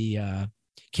it's the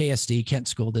KSD, Kent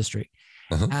School District.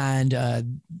 Uh-huh.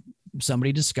 And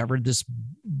somebody discovered this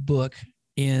book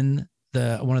in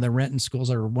one of the Renton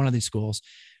schools or one of these schools,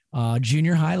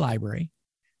 junior high library.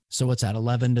 So what's that,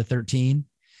 11 to 13?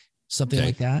 Something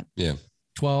like that. Yeah.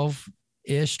 12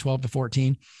 to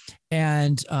 14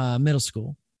 and middle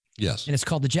school. Yes. And it's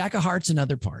called The Jack of Hearts and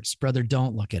Other Parts. Brother,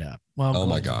 don't look it up. Well, oh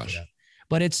my gosh.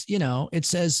 But it's, it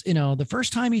says, the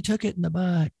first time he took it in the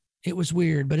butt, it was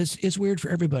weird, but it's weird for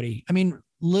everybody. I mean,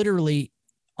 literally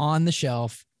on the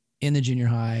shelf in the junior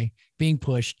high being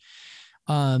pushed.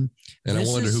 And I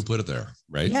wonder who put it there,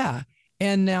 right? Yeah.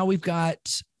 And now we've got,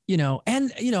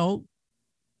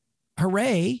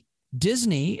 hooray.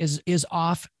 Disney is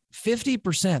off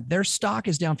 50%. Their stock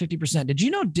is down 50%. Did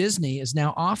you know Disney is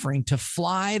now offering to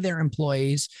fly their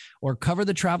employees or cover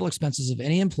the travel expenses of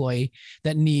any employee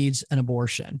that needs an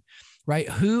abortion, right?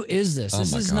 Who is this?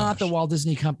 This is not the Walt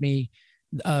Disney Company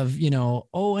of,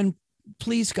 and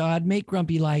please God, make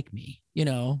Grumpy like me,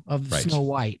 of Snow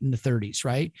White in the 30s,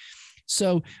 right?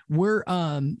 So we're,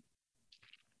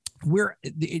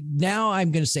 now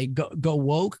I'm going to say go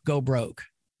woke, go broke.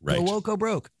 Right. Go woke, go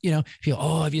broke.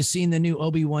 Have you seen the new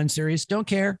Obi-Wan series? Don't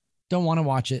care. Don't want to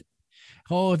watch it.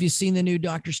 Oh, have you seen the new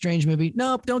Doctor Strange movie?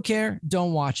 Nope, don't care.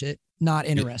 Don't watch it. Not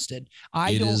interested.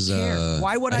 I don't care.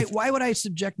 Why would I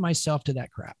subject myself to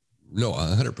that crap? No,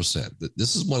 100%.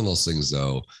 This is one of those things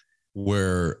though,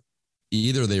 where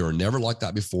either they were never like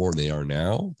that before and they are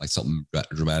now, like something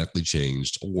dramatically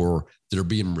changed, or they're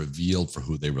being revealed for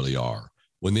who they really are.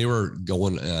 When they were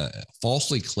going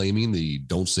falsely claiming the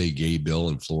Don't Say Gay bill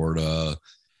in Florida,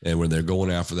 and when they're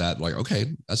going after that, like, okay,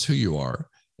 that's who you are.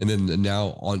 And then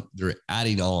now they're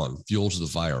adding on fuel to the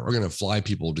fire. We're going to fly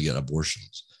people to get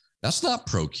abortions. That's not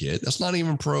pro-kid. That's not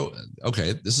even pro.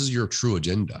 Okay, this is your true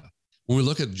agenda. When we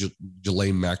look at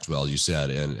Ghislaine Maxwell, you said,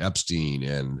 and Epstein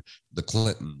and the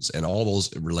Clintons and all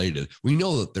those related, we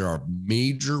know that there are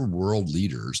major world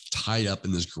leaders tied up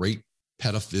in this great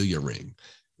pedophilia ring,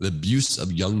 the abuse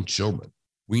of young children.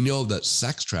 We know that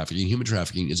sex trafficking, human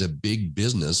trafficking is a big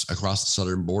business across the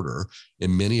southern border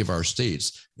in many of our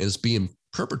states, and it's being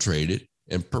perpetrated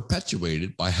and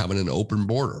perpetuated by having an open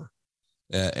border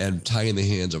and tying the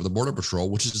hands of the Border Patrol,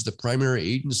 which is the primary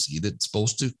agency that's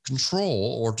supposed to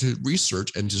control or to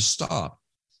research and to stop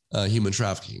human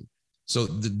trafficking. So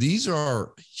these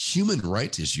are human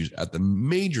rights issues at the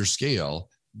major scale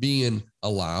being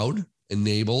allowed,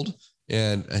 enabled,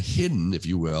 and hidden, if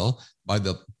you will, by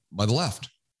the left.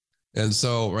 And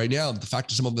so right now, the fact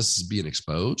that some of this is being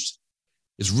exposed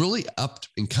is really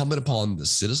incumbent upon the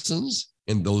citizens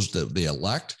and those that they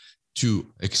elect to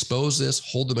expose this,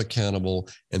 hold them accountable,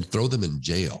 and throw them in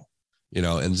jail. And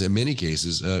in many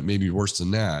cases, maybe worse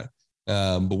than that.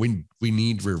 But we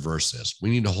need to reverse this.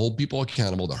 We need to hold people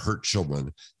accountable to hurt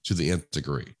children to the nth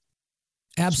degree.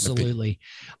 Absolutely.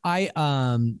 I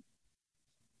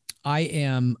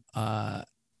am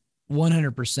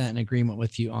 100% in agreement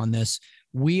with you on this.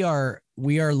 We are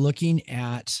looking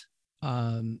at,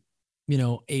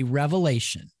 a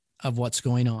revelation of what's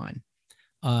going on.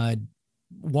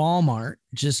 Walmart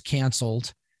just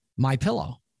canceled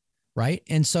MyPillow, right?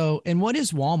 And what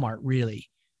is Walmart really?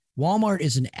 Walmart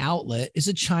is an outlet, is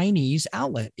a Chinese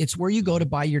outlet. It's where you go to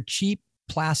buy your cheap,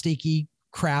 plasticky,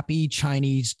 crappy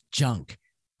Chinese junk,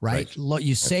 right?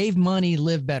 You save money,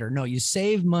 live better. No, you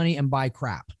save money and buy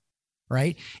crap,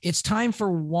 right? It's time for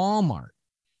Walmart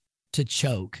to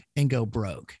choke and go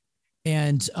broke.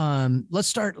 And let's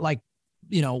start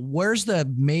where's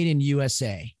the made in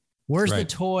USA? Where's the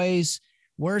toys?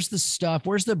 Where's the stuff?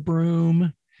 Where's the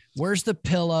broom? Where's the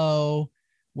pillow?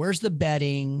 Where's the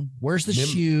bedding? Where's the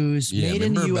shoes? Made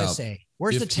in the USA.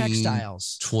 Where's the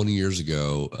textiles? 20 years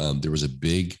ago, there was a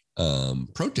big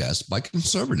protest by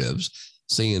conservatives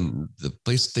saying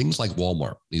things like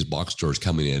Walmart, these box stores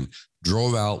coming in,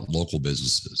 drove out local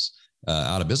businesses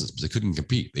out of business because they couldn't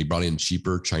compete. They brought in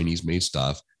cheaper Chinese-made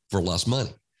stuff for less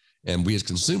money. And we as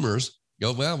consumers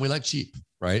go, well, we like cheap.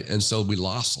 Right. And so we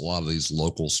lost a lot of these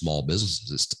local small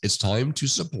businesses. It's time to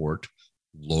support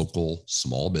local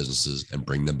small businesses and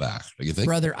bring them back. What do you think?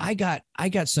 Brother, I got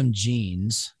some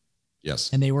jeans. Yes.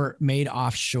 And they were made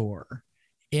offshore.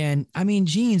 And I mean,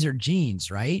 jeans are jeans,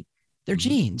 right? They're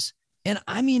jeans. And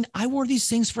I mean, I wore these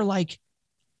things for like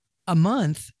a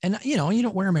month and, you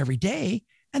don't wear them every day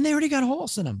and they already got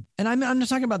holes in them. And I'm not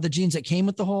talking about the jeans that came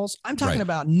with the holes. I'm talking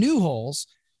about new holes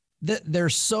that they're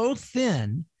so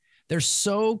thin. They're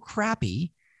so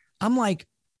crappy. I'm like,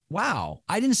 wow,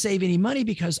 I didn't save any money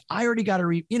because I already got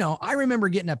I remember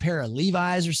getting a pair of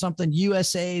Levi's or something,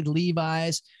 USA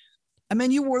Levi's. I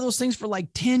mean, you wore those things for like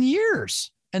 10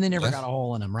 years and they never got a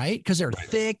hole in them, right? Because they're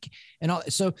thick and all.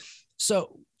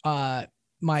 So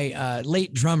my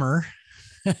late drummer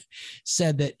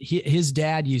said that his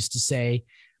dad used to say,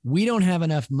 we don't have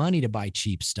enough money to buy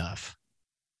cheap stuff.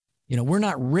 We're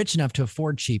not rich enough to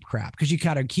afford cheap crap because you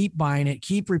got to keep buying it,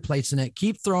 keep replacing it,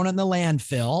 keep throwing it in the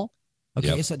landfill.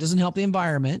 Okay. So it doesn't help the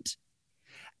environment.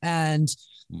 And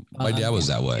my dad was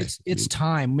that way. It's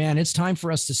time, man. It's time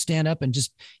for us to stand up and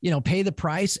just, pay the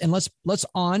price and let's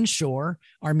onshore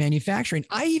our manufacturing.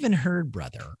 I even heard,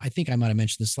 brother, I think I might've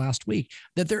mentioned this last week,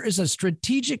 that there is a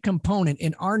strategic component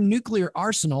in our nuclear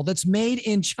arsenal that's made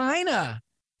in China.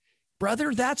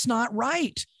 Brother, that's not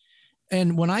right.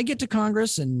 And when I get to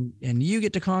Congress and you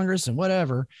get to Congress and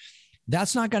whatever,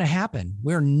 that's not going to happen.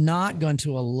 We're not going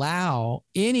to allow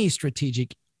any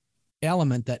strategic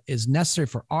element that is necessary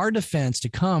for our defense to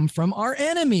come from our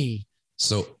enemy.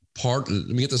 So let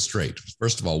me get this straight.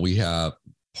 First of all, we have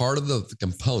part of the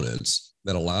components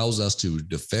that allows us to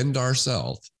defend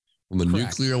ourselves from a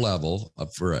nuclear level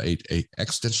for a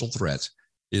existential threat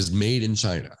is made in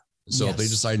China. So if they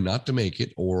Yes. decide not to make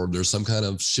it, or there's some kind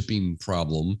of shipping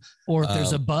problem, Or if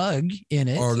there's a bug in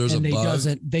it, or there's and a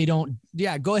bug. they don't,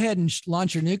 go ahead and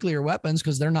launch your nuclear weapons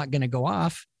because they're not going to go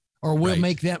off, or we'll Right.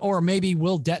 make them, or maybe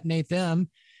we'll detonate them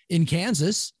in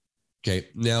Kansas. Okay.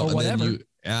 Now, Or and then whatever. you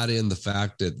add in the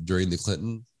fact that during the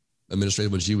Clinton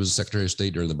administration, when she was Secretary of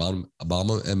State during the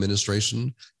Obama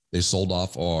administration, they sold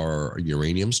off our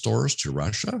uranium stores to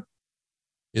Russia.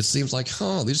 It seems like,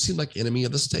 they just seem like enemy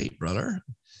of the state, brother.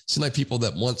 Seem like people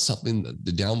that want something,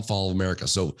 the downfall of America.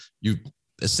 So you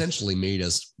essentially made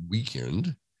us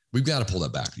weakened. We've got to pull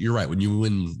that back. You're right. When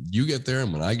you get there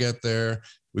and when I get there,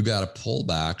 we've got to pull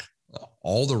back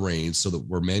all the reins so that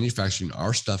we're manufacturing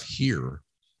our stuff here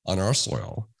on our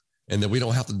soil, and that we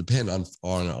don't have to depend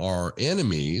on our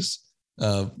enemies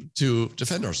to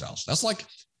defend ourselves.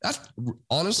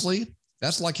 Honestly,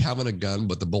 that's like having a gun,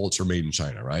 but the bullets are made in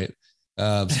China, right?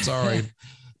 Sorry.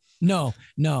 No.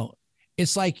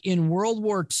 It's like in World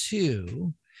War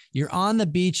II, you're on the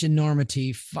beach in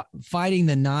Normandy fighting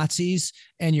the Nazis,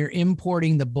 and you're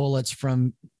importing the bullets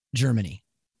from Germany.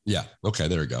 Yeah. Okay.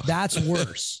 There we go. That's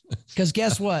worse. Because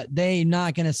guess what? They're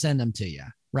not going to send them to you,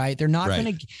 right? They're not Right.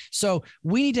 going to. So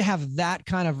we need to have that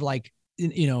kind of like,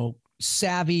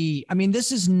 savvy. I mean,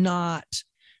 this is not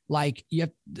like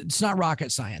it's not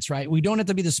rocket science, right? We don't have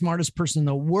to be the smartest person in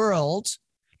the world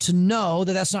to know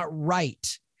that that's not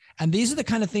right. And these are the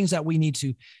kind of things that we need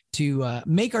to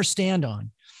make our stand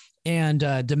on. And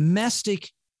domestic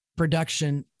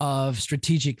production of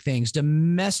strategic things,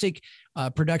 domestic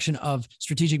production of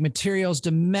strategic materials,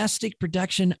 domestic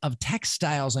production of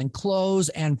textiles and clothes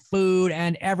and food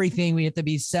and everything. We have to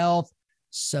be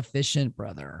self-sufficient,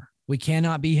 brother. We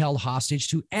cannot be held hostage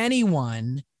to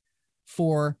anyone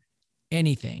for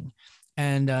anything.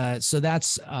 And so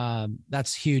that's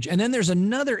huge. And then there's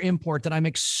another import that I'm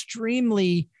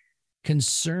extremely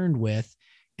concerned with,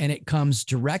 and it comes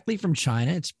directly from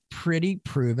China. It's pretty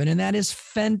proven, and that is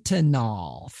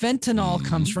fentanyl. Fentanyl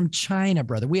comes from China,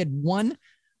 brother. We had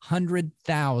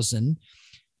 100,000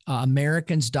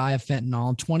 Americans die of fentanyl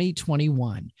in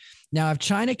 2021. Now, if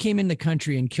China came in the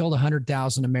country and killed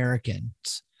 100,000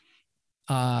 Americans,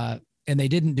 and they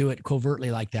didn't do it covertly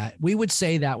like that, we would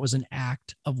say that was an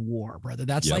act of war, brother.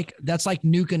 That's like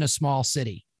nuking a small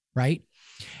city, right?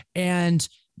 And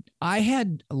I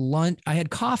had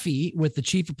coffee with the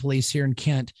chief of police here in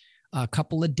Kent a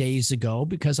couple of days ago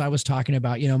because I was talking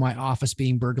about, my office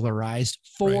being burglarized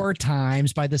 4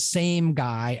 times by the same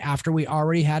guy after we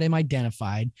already had him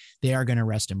identified. They are going to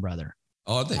arrest him, brother.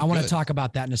 Oh, I want to talk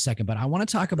about that in a second, but I want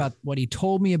to talk about what he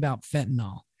told me about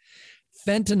fentanyl.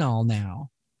 Fentanyl now,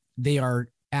 they are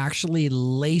actually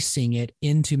lacing it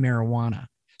into marijuana.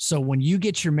 So when you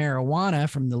get your marijuana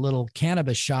from the little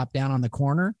cannabis shop down on the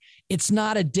corner, it's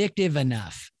not addictive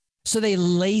enough. So they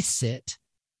lace it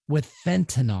with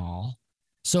fentanyl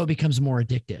so it becomes more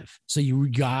addictive. So you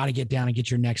got to get down and get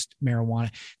your next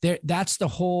marijuana. That's the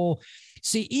whole.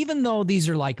 See, even though these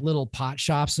are like little pot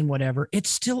shops and whatever, it's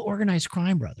still organized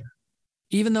crime, brother.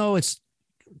 Even though it's,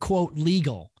 quote,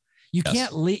 legal. You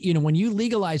can't, when you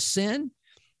legalize sin,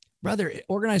 brother,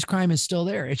 organized crime is still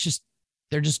there. It's just,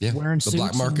 they're just wearing suits. The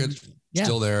black market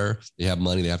still there. They have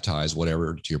money, they have ties,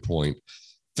 whatever, to your point.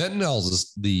 Fentanyl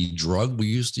is the drug we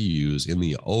used to use in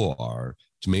the OR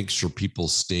to make sure people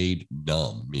stayed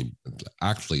numb. I mean,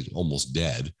 actually almost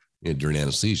dead during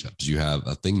anesthesia, because you have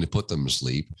a thing to put them to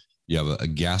sleep. You have a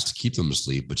gas to keep them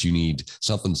asleep, but you need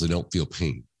something so they don't feel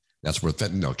pain. That's where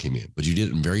fentanyl came in. But you did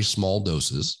it in very small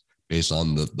doses based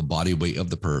on the body weight of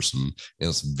the person, and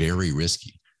it's very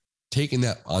risky. Taking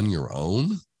that on your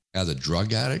own as a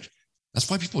drug addict, that's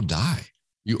why people die.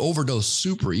 You overdose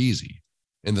super easy.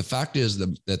 And the fact is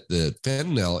that the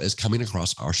fentanyl is coming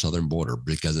across our southern border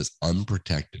because it's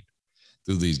unprotected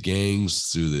through these gangs,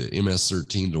 through the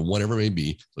MS-13 or whatever it may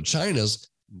be. So China's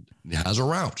has a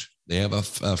route. They have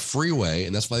a freeway,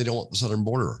 and that's why they don't want the southern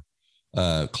border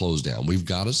closed down. We've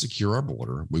got to secure our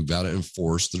border. We've got to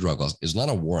enforce the drug laws. It's not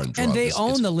a war on drugs. And they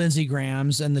own the Lindsey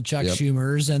Grahams and the Chuck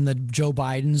Schumers and the Joe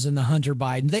Bidens and the Hunter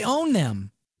Biden. They own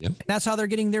them. Yep. And that's how they're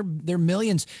getting their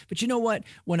millions. But you know what?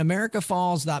 When America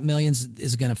falls, that millions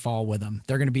is going to fall with them.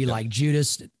 They're going to be like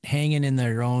Judas hanging in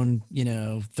their own,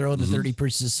 throw the 30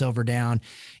 pieces of silver down.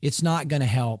 It's not going to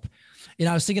help.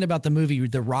 I was thinking about the movie,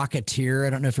 The Rocketeer. I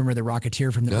don't know if you remember The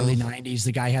Rocketeer from the early 90s.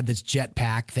 The guy had this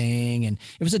jetpack thing, and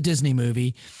it was a Disney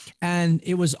movie. And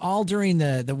it was all during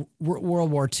the World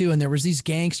War II, and there was these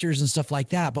gangsters and stuff like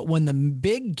that. But when the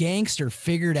big gangster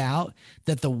figured out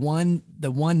that the one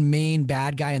main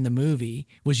bad guy in the movie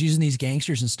was using these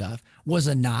gangsters and stuff was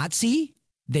a Nazi,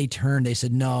 they turned. They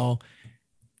said, no,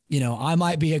 I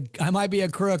might be a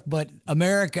crook, but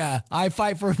America, I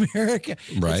fight for America.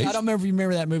 Right. I don't remember if you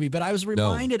remember that movie, but I was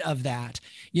reminded of that,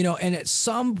 and at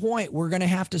some point we're going to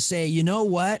have to say, you know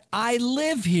what? I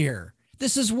live here.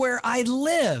 This is where I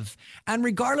live. And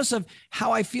regardless of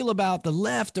how I feel about the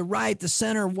left, the right, the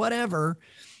center, whatever,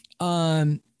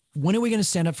 when are we going to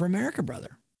stand up for America,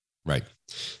 brother? Right.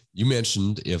 You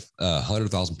mentioned if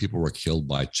 100,000 people were killed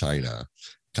by China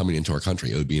coming into our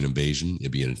country, it would be an invasion,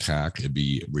 it'd be an attack, it'd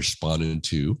be responded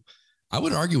to. I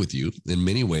would argue with you in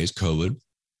many ways, COVID,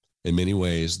 in many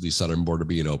ways, the southern border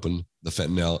being open, the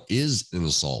fentanyl is an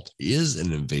assault, is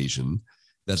an invasion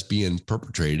that's being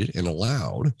perpetrated and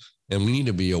allowed. And we need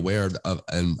to be aware of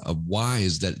why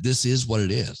is that this is what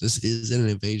it is. This is an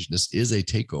invasion. This is a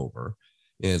takeover.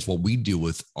 And it's what we do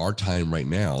with our time right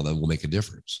now that will make a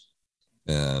difference.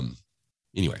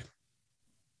 Anyway.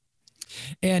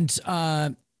 And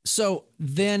so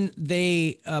then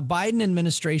the Biden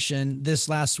administration this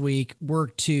last week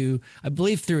worked to, I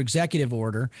believe through executive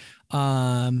order,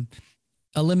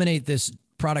 eliminate this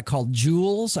product called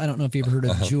Juuls. I don't know if you've heard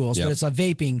of Juuls, but it's a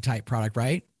vaping type product,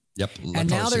 right? Yep. And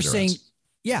now they're saying,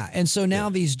 and so now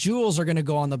these Juuls are going to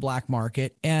go on the black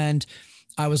market. And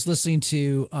I was listening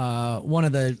to one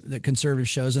of the conservative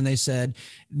shows, and they said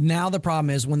now the problem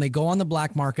is when they go on the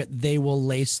black market, they will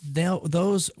lace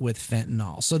those with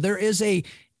fentanyl. So there is a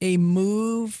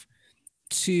move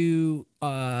to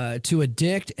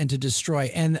addict and to destroy.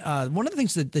 And one of the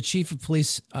things that the chief of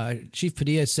police, Chief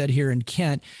Padilla, said here in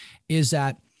Kent is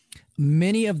that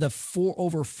many of the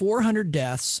over 400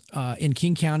 deaths in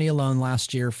King County alone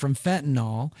last year from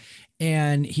fentanyl.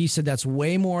 And he said that's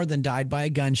way more than died by a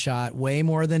gunshot, way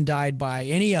more than died by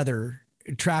any other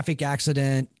traffic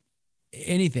accident,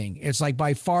 anything. It's like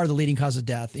by far the leading cause of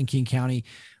death in King County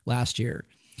last year.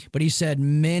 But he said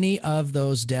many of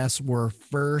those deaths were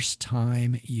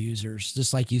first-time users,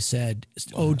 just like you said,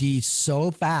 OD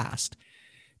so fast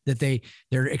that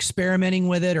they're experimenting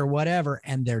with it or whatever,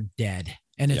 and they're dead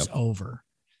and it's over.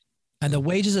 And the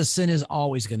wages of sin is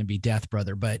always going to be death,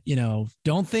 brother. But,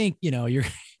 don't think, you're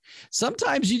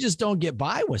sometimes you just don't get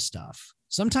by with stuff.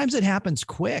 Sometimes it happens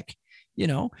quick,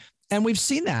 and we've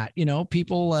seen that,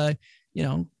 people,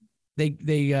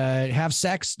 they have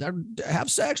sex and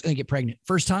they get pregnant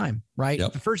first time, right?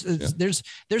 Yep.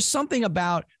 There's something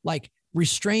about like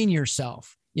restrain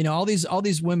yourself. All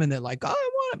these women that like, oh, I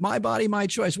want it, my body, my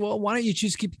choice. Well, why don't you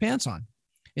choose to keep your pants on,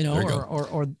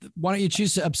 or why don't you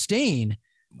choose to abstain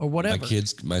or whatever?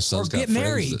 My son's got get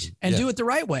married and do it the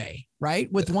right way, right?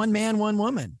 With one man, one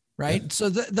woman, right? Yeah. So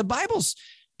the Bible's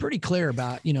pretty clear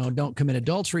about, don't commit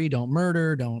adultery, don't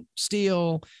murder, don't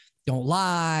steal, don't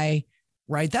lie,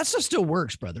 right? That stuff still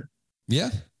works, brother. Yeah,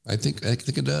 I think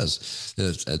it does.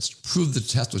 It's proved the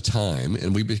test of time,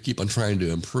 and we keep on trying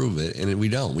to improve it, and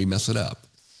we mess it up.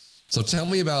 So tell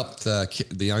me about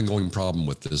the ongoing problem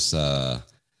with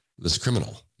this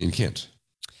criminal in Kent.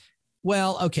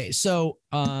 Well, okay. So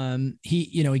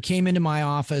he came into my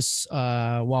office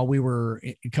while we were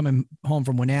coming home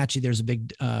from Wenatchee. There's a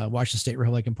big Washington State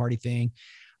Republican Party thing.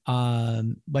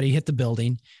 But he hit the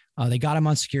building. They got him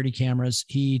on security cameras.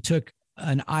 He took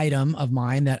an item of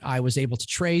mine that I was able to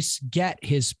trace, get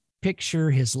his picture,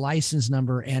 his license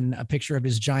number, and a picture of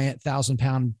his giant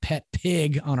 1,000-pound pet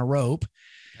pig on a rope.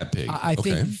 Pig. I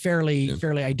think fairly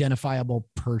identifiable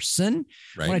person.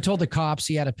 Right. When I told the cops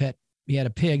he had a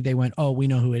pig, they went, oh, we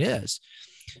know who it is.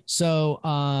 So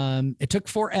it took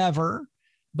forever,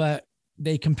 but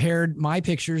they compared my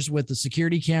pictures with the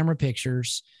security camera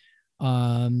pictures.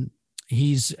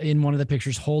 He's in one of the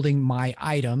pictures holding my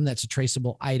item. That's a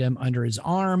traceable item under his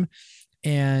arm.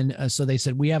 And so they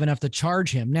said, we have enough to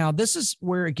charge him. Now, this is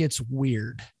where it gets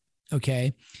weird.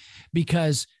 Okay.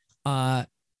 Because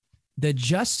the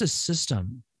justice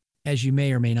system, as you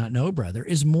may or may not know, brother,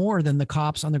 is more than the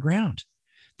cops on the ground.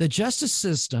 The justice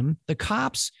system, the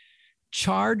cops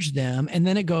charge them, and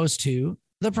then it goes to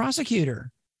the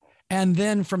prosecutor. And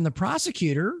then from the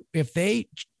prosecutor, if they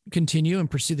continue and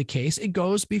pursue the case, it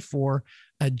goes before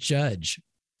a judge.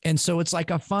 And so it's like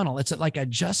a funnel. It's like a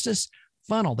justice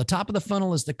funnel. The top of the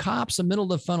funnel is the cops, the middle of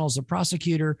the funnel is the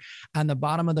prosecutor, and the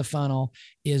bottom of the funnel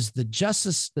is the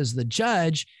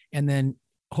judge, and then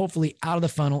hopefully out of the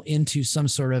funnel into some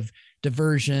sort of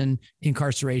diversion,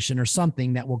 incarceration, or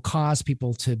something that will cause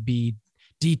people to be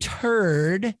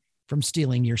deterred from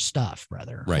stealing your stuff,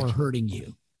 brother, or hurting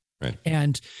you. Right.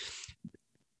 And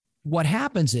what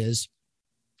happens is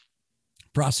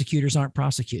prosecutors aren't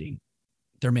prosecuting.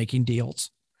 They're making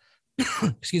deals.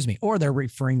 Excuse me. Or they're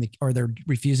they're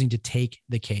refusing to take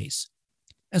the case.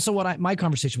 And so my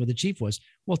conversation with the chief was,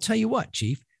 well, tell you what,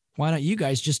 chief, why don't you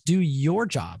guys just do your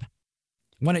job?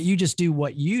 Why don't you just do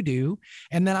what you do?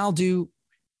 And then I'll do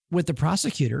with the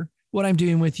prosecutor what I'm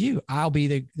doing with you. I'll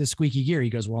be the squeaky gear. He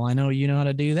goes, well, I know you know how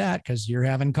to do that because you're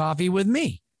having coffee with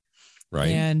me. Right.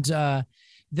 And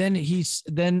then he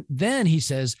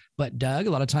says, but Doug, a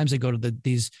lot of times they go to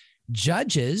these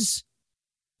judges,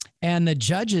 and the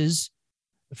judges,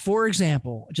 for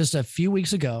example, just a few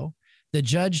weeks ago, the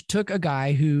judge took a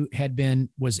guy who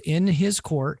was in his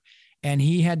court, and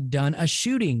he had done a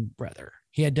shooting, brother.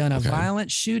 He had done a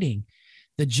violent shooting.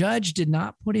 The judge did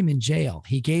not put him in jail.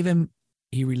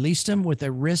 He released him with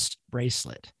a wrist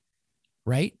bracelet,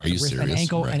 right? Are you serious? An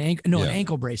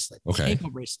ankle bracelet. Okay.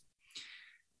 Ankle bracelet.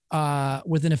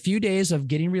 Within a few days of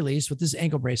getting released with his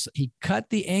ankle bracelet, he cut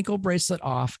the ankle bracelet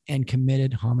off and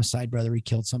committed homicide, brother. He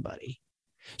killed somebody.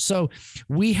 So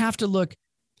we have to look,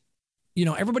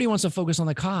 everybody wants to focus on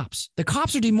the cops. The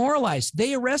cops are demoralized.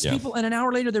 They arrest people, and an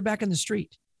hour later they're back in the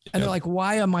street. And they're like,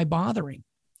 why am I bothering?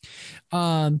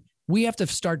 We have to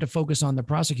start to focus on the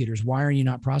prosecutors. Why are you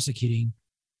not prosecuting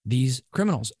these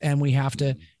criminals? And we have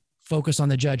to focus on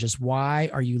the judges. Why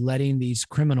are you letting these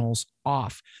criminals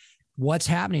off? What's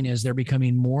happening is they're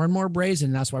becoming more and more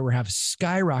brazen. That's why we're having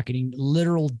skyrocketing,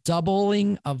 literal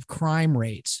doubling of crime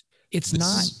rates. It's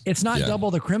not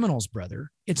double the criminals, brother.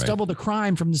 It's double the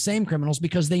crime from the same criminals,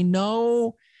 because they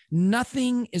know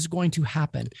nothing is going to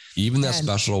happen. Even that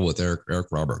special with Eric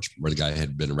Roberts, where the guy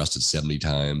had been arrested 70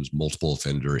 times, multiple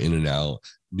offender, in and out,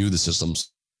 knew the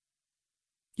systems.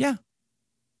 Yeah.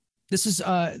 This is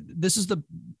the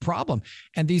problem.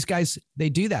 And these guys, they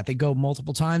do that. They go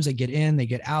multiple times. They get in, they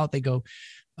get out, they go,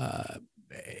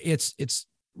 it's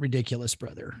ridiculous,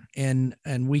 brother. And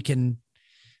we can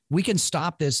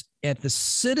stop this at the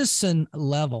citizen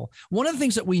level. One of the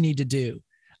things that we need to do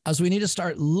is we need to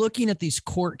start looking at these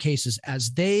court cases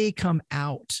as they come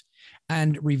out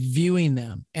and reviewing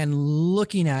them and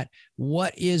looking at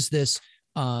what is this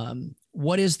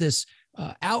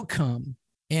outcome,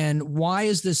 and why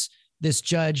is this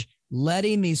judge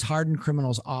letting these hardened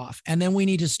criminals off? And then we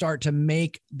need to start to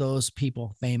make those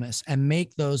people famous and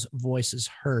make those voices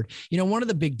heard. One of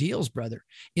the big deals, brother,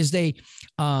 is they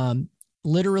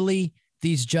literally,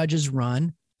 these judges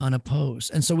run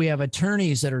unopposed. And so we have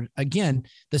attorneys that are, again,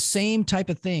 the same type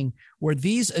of thing, where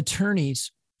these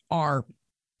attorneys are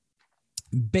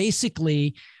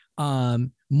basically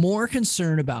more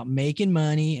concerned about making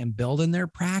money and building their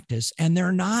practice, and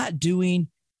they're not doing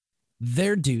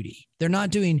their duty. They're not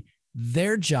doing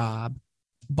their job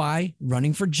by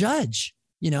running for judge.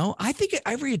 I think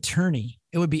every attorney,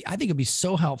 it'd be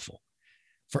so helpful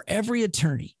for every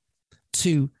attorney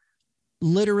to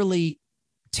literally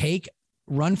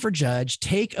run for judge,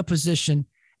 take a position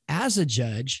as a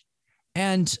judge,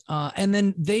 and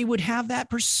then they would have that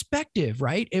perspective,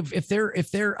 right? If they're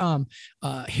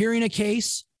hearing a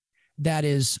case that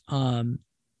is coming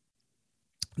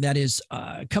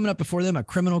up before them, a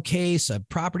criminal case, a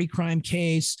property crime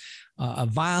case, a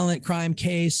violent crime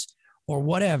case, or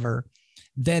whatever,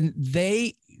 then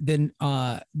they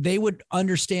would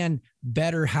understand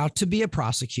better how to be a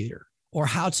prosecutor or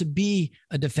how to be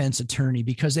a defense attorney,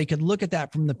 because they could look at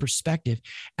that from the perspective.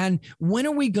 And when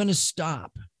are we going to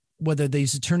stop, whether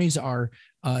these attorneys are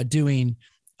doing,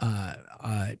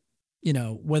 whether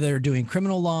they're doing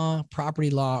criminal law, property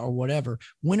law, or whatever,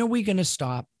 when are we going to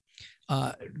stop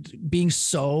being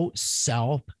so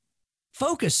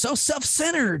self-focused, so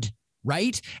self-centered,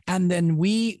 right? And then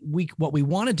what we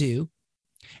want to do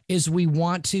is we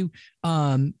want to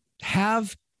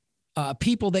have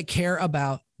people that care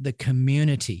about the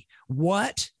community.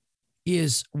 What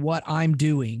is what I'm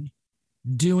doing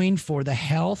for the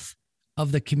health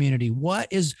of the community? What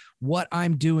is what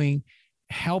I'm doing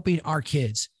helping our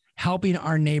kids, helping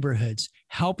our neighborhoods,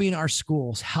 helping our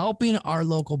schools, helping our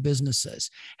local businesses?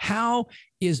 How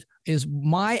is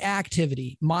my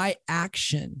activity, my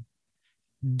action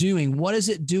doing? What is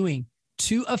it doing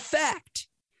to affect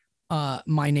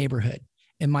my neighborhood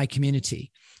and my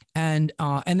community? And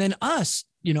then us,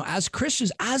 as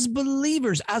Christians, as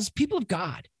believers, as people of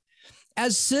God,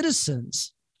 as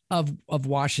citizens of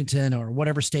Washington or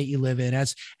whatever state you live in,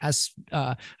 as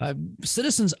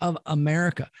citizens of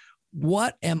America,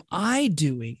 what am I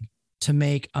doing to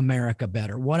make America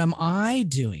better? What am I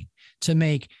doing to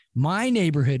make my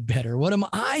neighborhood better? What am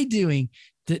I doing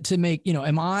to make,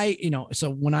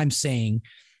 so when I'm saying,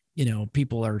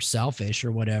 people are selfish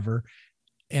or whatever,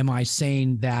 am I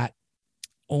saying that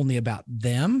only about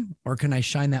them, or can I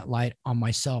shine that light on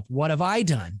myself? What have I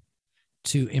done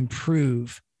to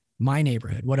improve my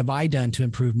neighborhood? What have I done to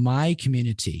improve my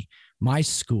community, my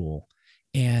school,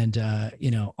 and,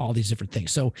 all these different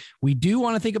things? So we do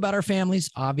want to think about our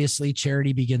families. Obviously,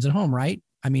 charity begins at home, right?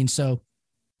 I mean, so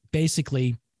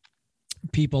basically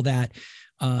people that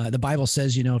the Bible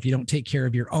says, if you don't take care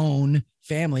of your own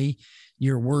family,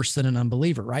 you're worse than an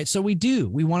unbeliever, right? So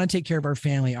we want to take care of our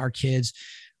family, our kids,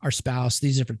 our spouse,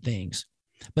 these different things.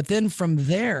 But then from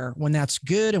there, when that's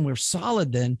good and we're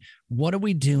solid, then what are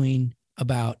we doing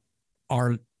about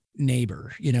our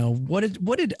neighbor?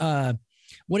 What did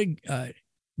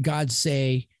God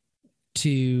say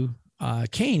to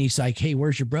Cain? He's like, hey,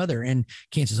 where's your brother? And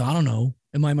Cain says, I don't know.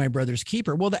 Am I my brother's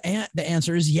keeper? Well, the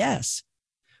answer is yes.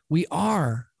 We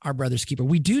are our brother's keeper.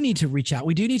 We do need to reach out.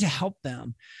 We do need to help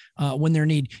them when they're in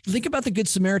need. Think about the Good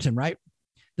Samaritan, right?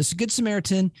 This Good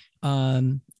Samaritan,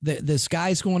 this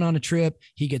guy's going on a trip.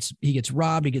 He gets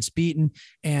robbed. He gets beaten.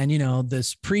 And,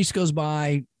 this priest goes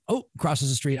by, crosses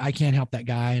the street. I can't help that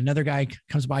guy. Another guy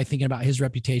comes by thinking about his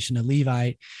reputation, a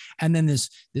Levite. And then this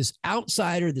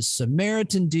outsider, this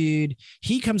Samaritan dude,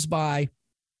 he comes by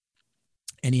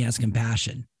and he has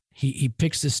compassion. He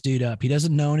picks this dude up. He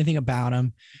doesn't know anything about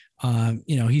him.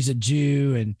 He's a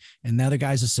Jew and the other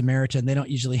guy's a Samaritan. They don't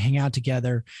usually hang out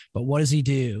together, but what does he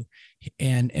do?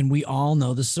 And we all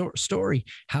know the story,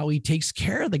 how he takes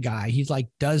care of the guy. He's like,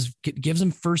 gives him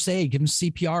first aid, gives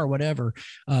him CPR or whatever,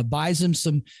 buys him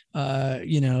some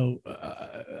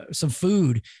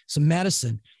food, some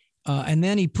medicine. And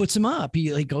then he puts him up.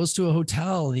 He goes to a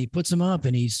hotel and he puts him up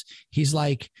and he's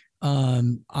like, I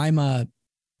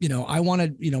want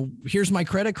to, here's my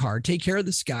credit card, take care of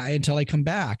this guy until I come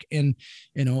back and,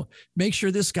 make sure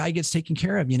this guy gets taken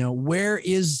care of. Where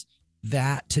is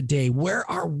that today? Where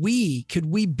are we? Could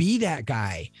we be that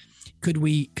guy? Could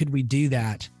we do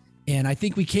that? And I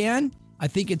think we can. I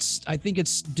think it's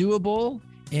doable.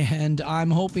 And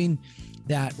I'm hoping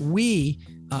that we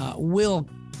will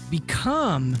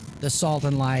become the salt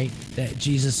and light that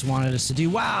Jesus wanted us to do.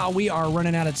 Wow, we are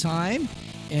running out of time.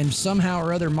 And somehow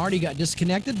or other, Marty got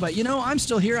disconnected. But, I'm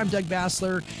still here. I'm Doug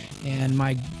Bassler. And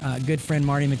my good friend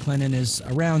Marty McClendon is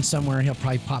around somewhere. And he'll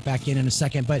probably pop back in a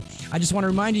second. But I just want to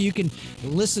remind you can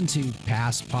listen to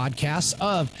past podcasts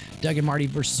of Doug and Marty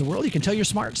versus the World. You can tell your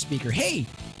smart speaker, hey,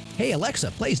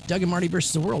 Alexa, play Doug and Marty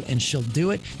versus the World. And she'll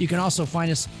do it. You can also find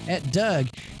us at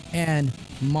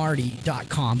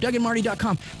DougandMarty.com.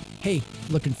 DougandMarty.com. Hey,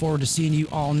 looking forward to seeing you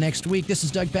all next week. This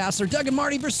is Doug Bassler, Doug and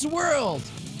Marty versus the World.